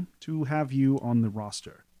team to have you on the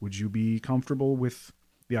roster. Would you be comfortable with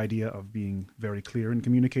the idea of being very clear in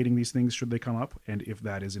communicating these things should they come up? And if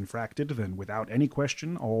that is infracted, then without any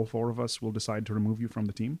question, all 4 of us will decide to remove you from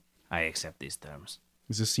the team? I accept these terms.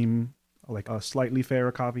 Does this seem like a slightly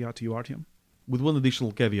fairer caveat to you, Artyom? With one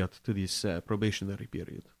additional caveat to this probationary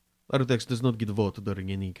period. Artax does not get a vote during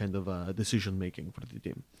any kind of decision-making for the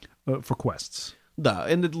team. For quests? Da,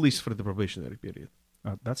 and at least for the probationary period.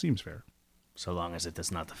 That seems fair. So long as it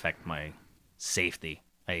does not affect my safety,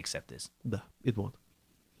 I accept this. Da, it won't.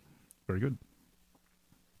 Very good.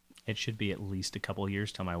 It should be at least a couple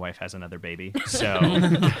years till my wife has another baby. So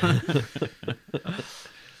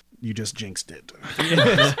you just jinxed it.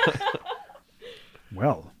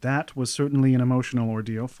 Well, that was certainly an emotional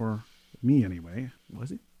ordeal for me anyway.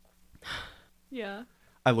 Was it? Yeah.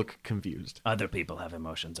 I look confused. Other people have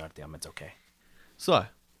emotions, Artyom. It's okay. So,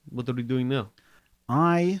 what are we doing now?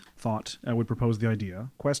 I thought I would propose the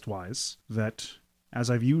idea, quest-wise, that as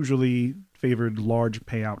I've usually favored large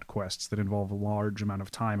payout quests that involve a large amount of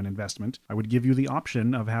time and investment, I would give you the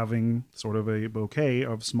option of having sort of a bouquet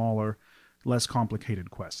of smaller, less complicated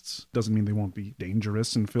quests. Doesn't mean they won't be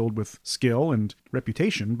dangerous and filled with skill and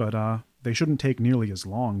reputation, but they shouldn't take nearly as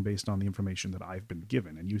long based on the information that I've been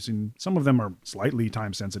given. And using some of them are slightly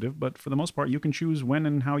time-sensitive, but for the most part, you can choose when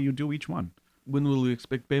and how you do each one. When will we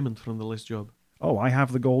expect payment from the last job? Oh, I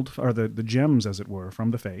have the gold, or the gems, as it were, from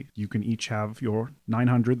the Fae. You can each have your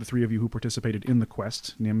 900. The 3 of you who participated in the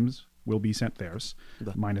quest, Nims, will be sent theirs,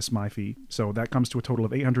 minus my fee. So that comes to a total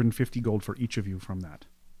of 850 gold for each of you from that.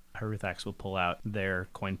 Haruthax will pull out their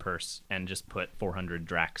coin purse and just put 400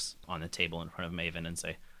 dracs on the table in front of Maven and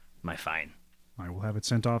say, "My fine." I will have it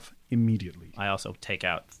sent off immediately. I also take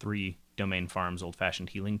out 3 Domain Farms old-fashioned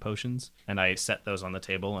healing potions, and I set those on the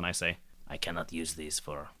table, and I say, "I cannot use these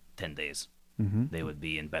for 10 days. They would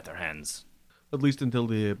be in better hands." At least until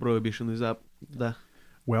the prohibition is up. Da.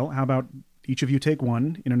 Well, how about each of you take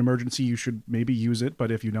one? In an emergency, you should maybe use it,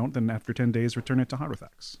 but if you don't, then after 10 days, return it to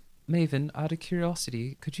Haruthax. Maven, out of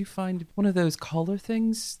curiosity, could you find one of those collar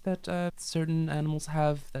things that certain animals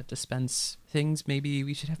have that dispense things? Maybe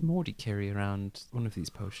we should have Morty carry around one of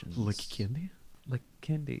these potions. Like candy? Like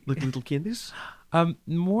candy. Like little candies?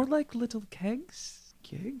 More like little kegs.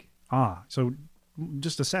 Keg? So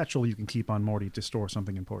just a satchel you can keep on Morty to store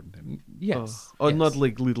something important in. Yes. Yes. Not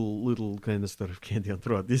like little kind of stuff of candy on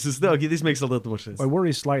throat. This makes a lot more sense. I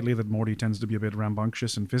worry slightly that Morty tends to be a bit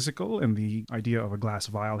rambunctious and physical, and the idea of a glass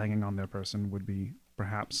vial hanging on their person would be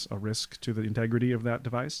perhaps a risk to the integrity of that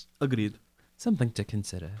device. Agreed. Something to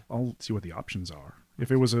consider. I'll see what the options are. If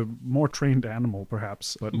it was a more trained animal,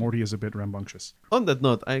 perhaps, but Morty is a bit rambunctious. On that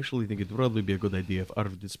note, I actually think it'd probably be a good idea if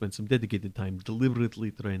Arvid did spend some dedicated time deliberately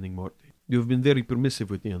training Morty. You've been very permissive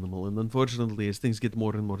with the animal, and unfortunately, as things get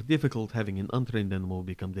more and more difficult, having an untrained animal will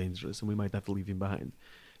become dangerous, and we might have to leave him behind.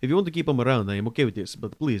 If you want to keep him around, I am okay with this,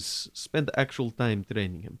 but please, spend actual time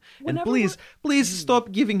training him. And please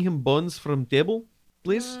stop giving him bones from table.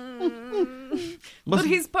 Please? But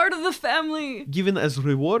he's part of the family. Given as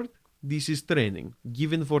reward, this is training.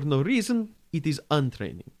 Given for no reason, it is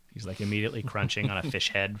untraining. He's like immediately crunching on a fish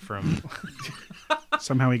head from...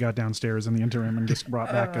 Somehow he got downstairs in the interim and just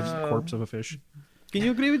brought back a corpse of a fish. Can you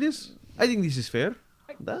agree with this? I think this is fair.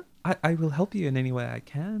 I will help you in any way I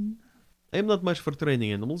can. I am not much for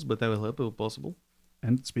training animals, but I will help if possible.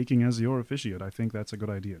 And speaking as your officiate, I think that's a good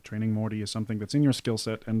idea. Training Morty is something that's in your skill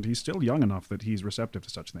set, and he's still young enough that he's receptive to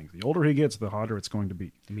such things. The older he gets, the harder it's going to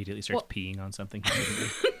be. Immediately starts peeing on something.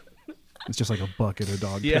 It's just like a bucket of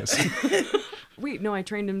dog piss. Wait, no, I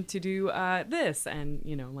trained him to do this and,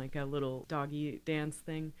 like a little doggy dance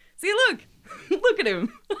thing. See, look! Look at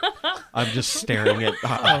him! I'm just staring at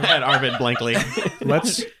Arvid blankly.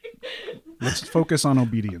 Let's focus on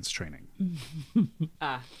obedience training.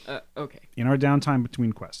 Okay. In our downtime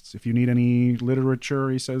between quests, if you need any literature,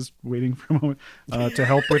 he says, waiting for a moment, to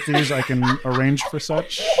help with these, I can arrange for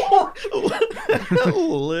such.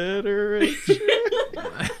 Literature.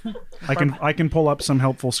 I can pull up some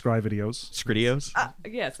helpful Scry videos. Scridios?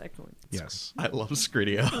 Yes, excellent. Yes. I love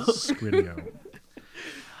Scridio. Scridio.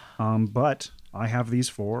 But I have these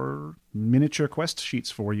 4 miniature quest sheets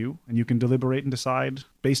for you, and you can deliberate and decide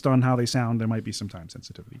based on how they sound. There might be some time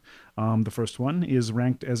sensitivity. The first one is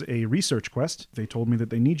ranked as a research quest. They told me that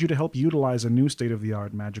they need you to help utilize a new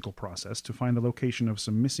state-of-the-art magical process to find the location of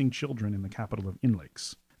some missing children in the capital of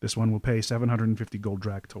Inlakes. This one will pay 750 gold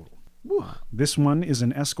drag total. This one is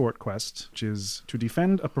an escort quest, which is to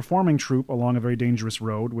defend a performing troupe along a very dangerous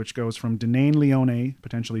road, which goes from Denane Leone,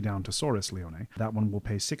 potentially down to Saurus Leone. That one will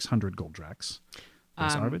pay 600 gold drachs.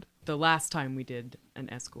 Yes, Arvid? The last time we did an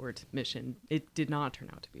escort mission, it did not turn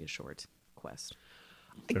out to be a short quest.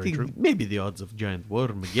 I think maybe the odds of giant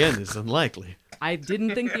worm again is unlikely. I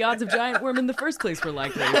didn't think the odds of giant worm in the first place were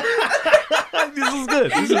likely. This is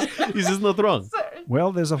good. This is not wrong.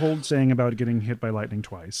 Well, there's a whole saying about getting hit by lightning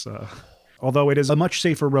twice. Although it is a much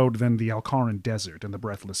safer road than the Alcaran Desert and the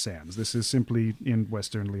Breathless Sands. This is simply in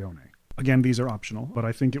Western Leone. Again, these are optional, but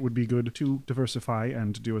I think it would be good to diversify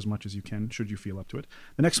and do as much as you can, should you feel up to it.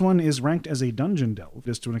 The next one is ranked as a dungeon delve. It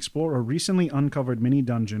is to explore a recently uncovered mini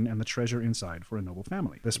dungeon and the treasure inside for a noble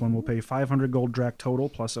family. This one will pay 500 gold drac total,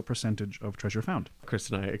 plus a percentage of treasure found. Chris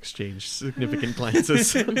and I exchanged significant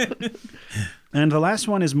glances. And the last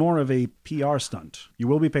one is more of a PR stunt. You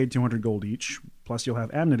will be paid 200 gold each, plus you'll have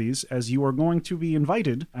amenities, as you are going to be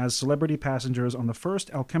invited as celebrity passengers on the first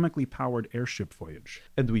alchemically powered airship voyage.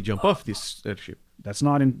 And we jump off this airship. That's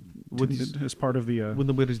not as part of the...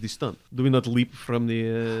 Where is the stunt? Do we not leap from the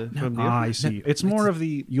airship? I see. It's more of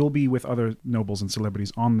the, you'll be with other nobles and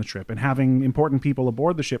celebrities on the trip, and having important people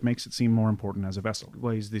aboard the ship makes it seem more important as a vessel.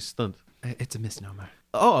 Why is this stunt? It's a misnomer.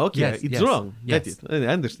 Oh, okay. Yes, it's yes, wrong. yes. I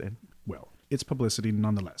understand. Well, it's publicity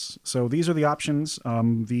nonetheless. So these are the options.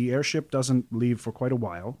 The airship doesn't leave for quite a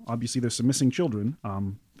while. Obviously, there's some missing children.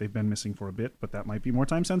 They've been missing for a bit, but that might be more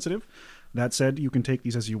time sensitive. That said, you can take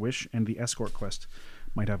these as you wish, and the escort quest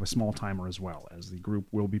might have a small timer as well, as the group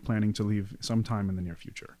will be planning to leave sometime in the near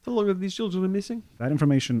future. How long are these children missing? That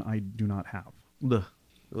information I do not have.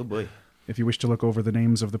 Oh boy. If you wish to look over the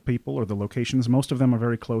names of the people or the locations, most of them are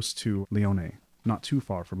very close to Leone, not too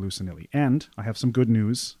far from Lucinilli. And I have some good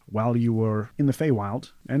news. While you were in the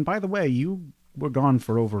Feywild, and by the way, you were gone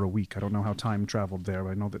for over a week. I don't know how time traveled there.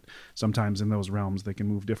 I know that sometimes in those realms they can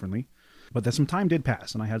move differently. But that some time did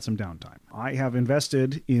pass, and I had some downtime. I have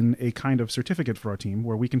invested in a kind of certificate for our team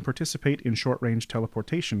where we can participate in short-range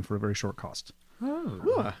teleportation for a very short cost.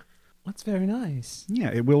 Oh, that's very nice.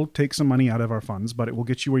 Yeah, it will take some money out of our funds, but it will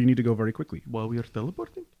get you where you need to go very quickly. While we are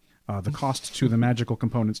teleporting? The cost to the magical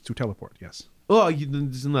components to teleport, yes. Oh,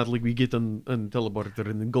 it's not like we get on teleporter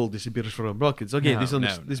and the gold disappears from our buckets. Okay,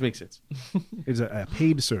 this makes sense. It's a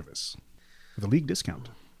paid service with a league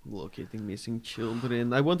discount. Locating missing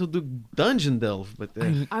children. I want to do dungeon delve, but...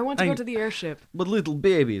 I want to go to the airship. But little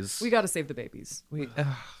babies. We got to save the babies.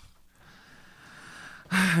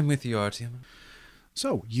 I'm with you, Artyom.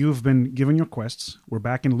 So, you've been given your quests. We're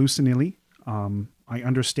back in Lucinilli. I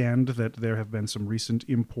understand that there have been some recent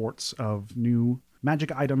imports of new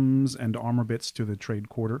magic items and armor bits to the trade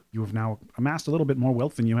quarter. You have now amassed a little bit more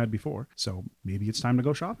wealth than you had before, so maybe it's time to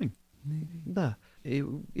go shopping.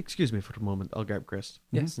 Excuse me for a moment. I'll grab Chris.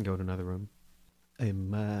 Yes. And go to another room.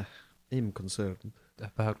 I'm concerned.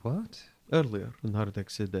 About what? Earlier, when Hardek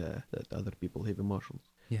said that other people have emotions.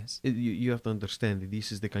 Yes. You have to understand that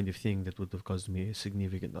this is the kind of thing that would have caused me a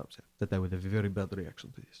significant upset. That I would have a very bad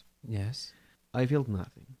reaction to this. Yes. I felt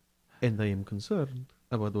nothing. And I am concerned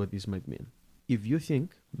about what this might mean. If you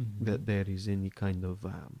think that there is any kind of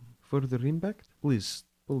further impact, please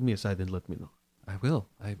pull me aside and let me know. I will.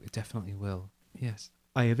 I definitely will. Yes.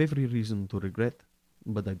 I have every reason to regret,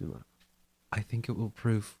 but I do not. I think it will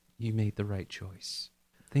prove you made the right choice.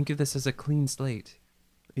 Think of this as a clean slate.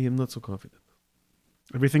 I am not so confident.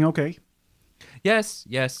 Everything okay? Yes,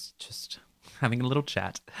 just having a little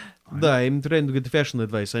chat. I'm trying to get fashion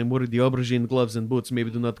advice. I'm worried the aubergine gloves and boots maybe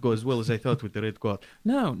do not go as well as I thought with the red coat.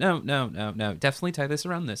 No. Definitely tie this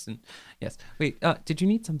around this. And yes. Wait, did you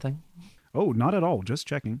need something? Oh, not at all. Just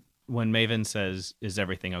checking. When Maven says, "Is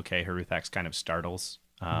everything okay?" Haruthax kind of startles.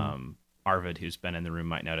 Arvid, who's been in the room,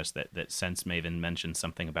 might notice that since Maven mentioned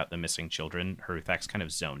something about the missing children, Haruthax kind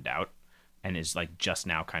of zoned out and is like just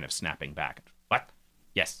now kind of snapping back. What?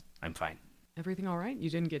 Yes, I'm fine. Everything all right? You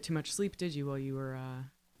didn't get too much sleep, did you, while you were,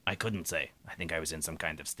 I couldn't say. I think I was in some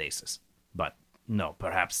kind of stasis. But no,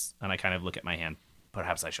 perhaps, and I kind of look at my hand,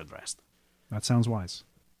 perhaps I should rest. That sounds wise.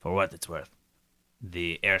 For what it's worth.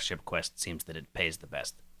 The airship quest seems that it pays the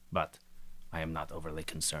best, but I am not overly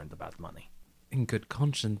concerned about money. In good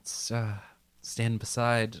conscience, stand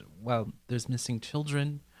beside, well, there's missing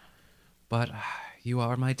children, but you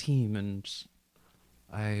are my team, and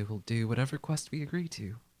I will do whatever quest we agree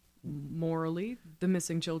to. Morally, the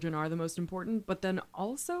missing children are the most important, but then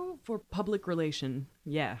also for public relation,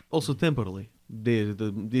 yeah. Also temporally. This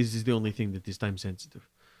is the only thing that is time sensitive.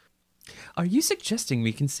 Are you suggesting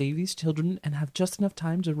we can save these children and have just enough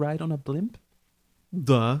time to ride on a blimp?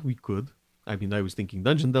 We could. I mean, I was thinking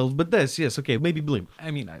Dungeon Delve, but yes, okay, maybe Blimp. I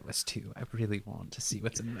mean, I was too. I really want to see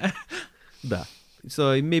what's in there. Da.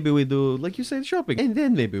 So maybe we do, like you said, shopping. And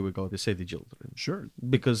then maybe we go to save the children. Sure.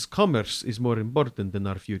 Because commerce is more important than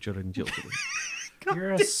our future in children.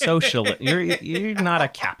 You're a socialist. You're not a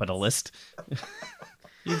capitalist.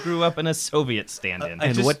 You grew up in a Soviet stand-in.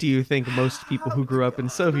 And what do you think most people who grew up in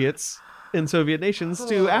Soviet nations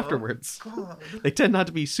do afterwards? They tend not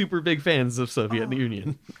to be super big fans of Soviet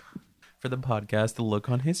Union. For the podcast, the look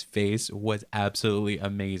on his face was absolutely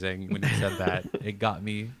amazing when he said that. It got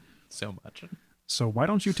me so much. So why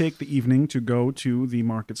don't you take the evening to go to the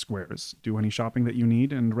market squares, do any shopping that you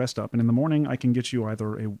need, and rest up. And in the morning, I can get you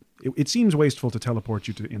either it seems wasteful to teleport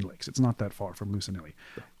you to Inlakes. It's not that far from Lucinilli.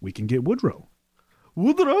 We can get Woodrow.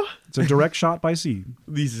 Woodrow? It's a direct shot by sea.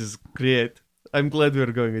 This is great. I'm glad we're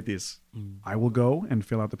going with this. I will go and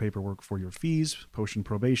fill out the paperwork for your fees, potion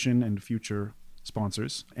probation, and future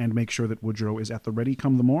sponsors, and make sure that Woodrow is at the ready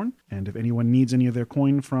come the morn. And if anyone needs any of their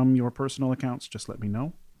coin from your personal accounts, just let me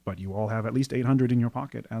know. But you all have at least 800 in your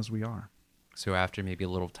pocket, as we are. So after maybe a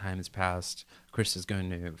little time has passed, Chris is going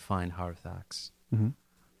to find Harithax. Mm-hmm.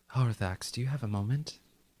 Harithax, do you have a moment?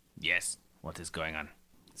 Yes. What is going on?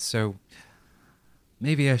 So,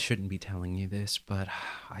 maybe I shouldn't be telling you this, but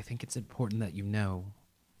I think it's important that you know.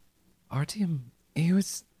 Artyom, he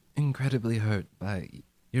was incredibly hurt by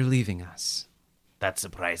your leaving us. That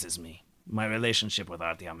surprises me. My relationship with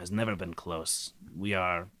Artyom has never been close. We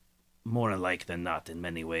are more alike than not in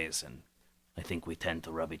many ways, and I think we tend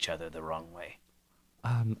to rub each other the wrong way.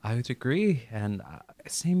 I would agree, and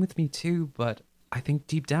same with me too, but I think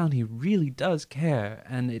deep down he really does care,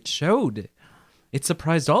 and it showed. It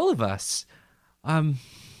surprised all of us. On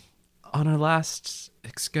our last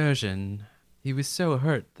excursion, he was so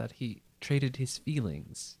hurt that he traded his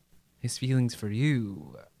feelings for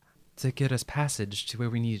you, to get us passage to where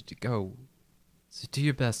we needed to go. So do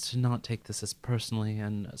your best to not take this as personally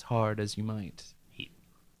and as hard as you might.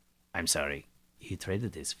 I'm sorry, he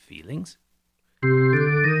traded his feelings?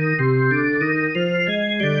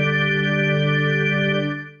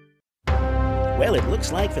 Well, it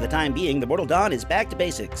looks like for the time being, the Mortal Dawn is back to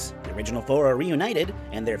basics. The original four are reunited,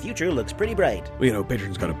 and their future looks pretty bright. Well, you know,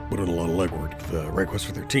 patrons got to put in a lot of legwork to the right quest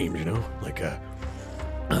for their teams, you know? Like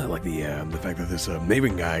the fact that this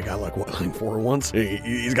Maven guy got like 4 once.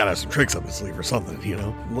 He's got to have some tricks up his sleeve or something, you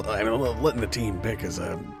know? I mean, letting the team pick is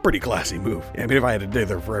a pretty classy move. I mean, if I had a day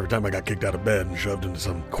there for every time I got kicked out of bed and shoved into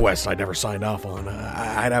some quest I never signed off on,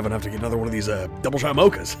 I'd have enough to get another one of these double shot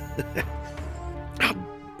mochas. Oh,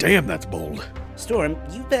 damn, that's bold. Storm,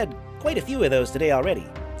 you've had quite a few of those today already.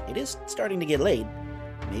 It is starting to get late.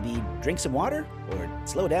 Maybe drink some water? Or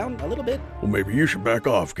slow down a little bit? Well, maybe you should back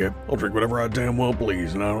off, Kip. I'll drink whatever I damn well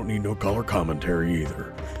please, and I don't need no color commentary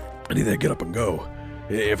either. I need to get up and go.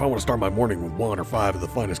 If I want to start my morning with 1 or 5 of the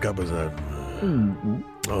finest cup as a...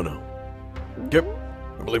 Oh, no. Kip,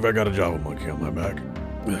 I believe I got a Java monkey on my back.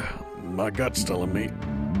 My gut's telling me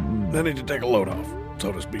I need to take a load off,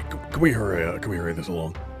 so to speak. Can we hurry this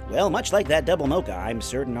along? Well, much like that double mocha, I'm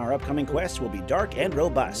certain our upcoming quests will be dark and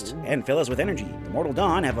robust, and fill us with energy. The Mortal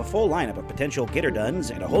Dawn have a full lineup of potential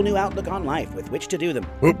getter-duns and a whole new outlook on life with which to do them.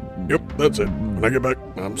 Yep, that's it. When I get back,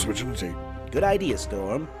 I'm switching to tea. Good idea,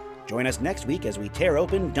 Storm. Join us next week as we tear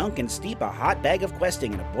open, dunk, and steep a hot bag of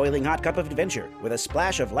questing in a boiling hot cup of adventure, with a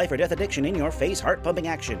splash of life or death addiction in your face, heart-pumping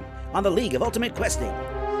action, on the League of Ultimate Questing.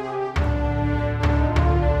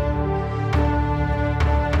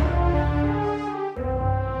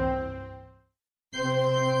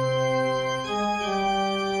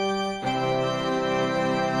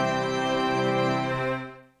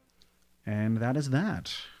 And that is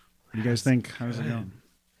that. What do you guys think? How's it going?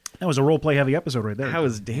 That was a roleplay heavy episode right there. That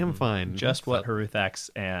was damn fine. Just what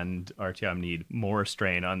Harithax and Artyom need: more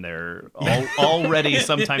strain on their already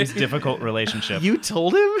sometimes difficult relationship. You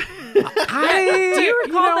told him? Do you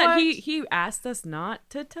recall that he asked us not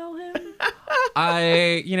to tell him?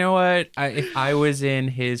 You know what? If I was in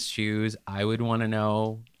his shoes, I would want to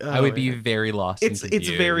know. I would be very lost. It's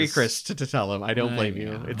very Chris to tell him. I don't blame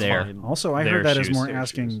you. It's fine. Also, I heard that as more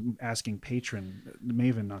asking patron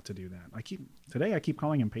Maven not to do that. I keep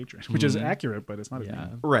calling him patron, which is accurate, but it's not his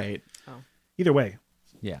name. Right. Oh. Either way.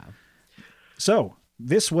 Yeah. So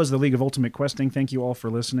this was the League of Ultimate Questing. Thank you all for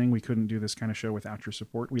listening. We couldn't do this kind of show without your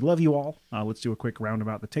support. We love you all. Let's do a quick round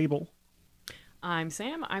about the table. I'm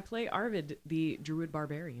Sam. I play Arvid, the Druid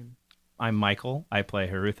Barbarian. I'm Michael. I play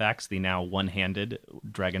Harithax, the now one-handed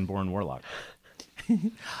Dragonborn Warlock.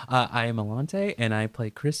 I am Alante, and I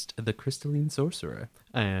play Christ, the Crystalline Sorcerer.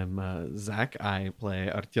 I am Zach. I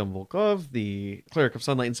play Artyom Volkov, the Cleric of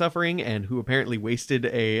Sunlight and Suffering, and who apparently wasted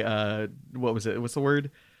a, what was it? What's the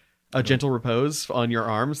word? A gentle repose on your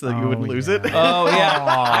arm so that you wouldn't lose it. Oh yeah,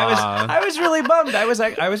 I was really bummed.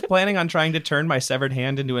 I was planning on trying to turn my severed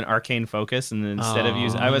hand into an arcane focus, and instead of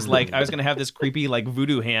using, I was gonna have this creepy like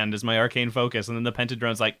voodoo hand as my arcane focus, and then the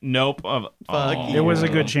pentadrone's like, nope. It was a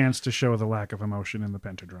good chance to show the lack of emotion in the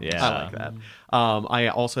pentadrone. Yeah, I like that. I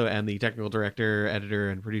also am the technical director, editor,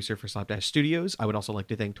 and producer for Slapdash Studios. I would also like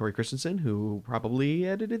to thank Tori Christensen, who probably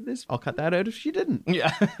edited this. I'll cut that out if she didn't.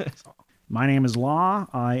 Yeah. My name is Law.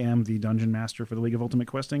 I am the Dungeon Master for the League of Ultimate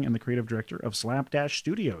Questing and the creative director of Slapdash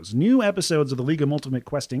Studios. New episodes of the League of Ultimate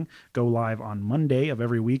Questing go live on Monday of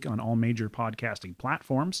every week on all major podcasting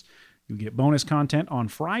platforms. You get bonus content on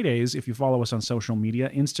Fridays if you follow us on social media,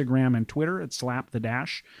 Instagram and Twitter at Slap the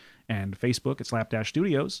Dash, and Facebook at Slapdash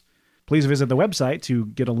Studios. Please visit the website to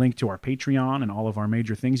get a link to our Patreon and all of our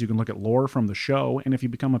major things. You can look at lore from the show, and if you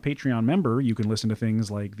become a Patreon member, you can listen to things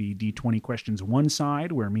like the D20 Questions One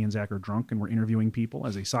Side, where me and Zach are drunk and we're interviewing people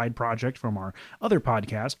as a side project from our other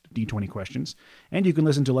podcast, D20 Questions. And you can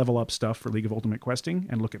listen to Level Up stuff for League of Ultimate Questing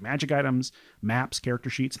and look at magic items, maps, character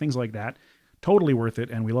sheets, things like that. Totally worth it,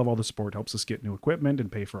 and we love all the support. Helps us get new equipment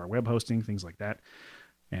and pay for our web hosting, things like that.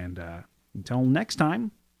 And until next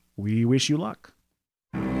time, we wish you luck.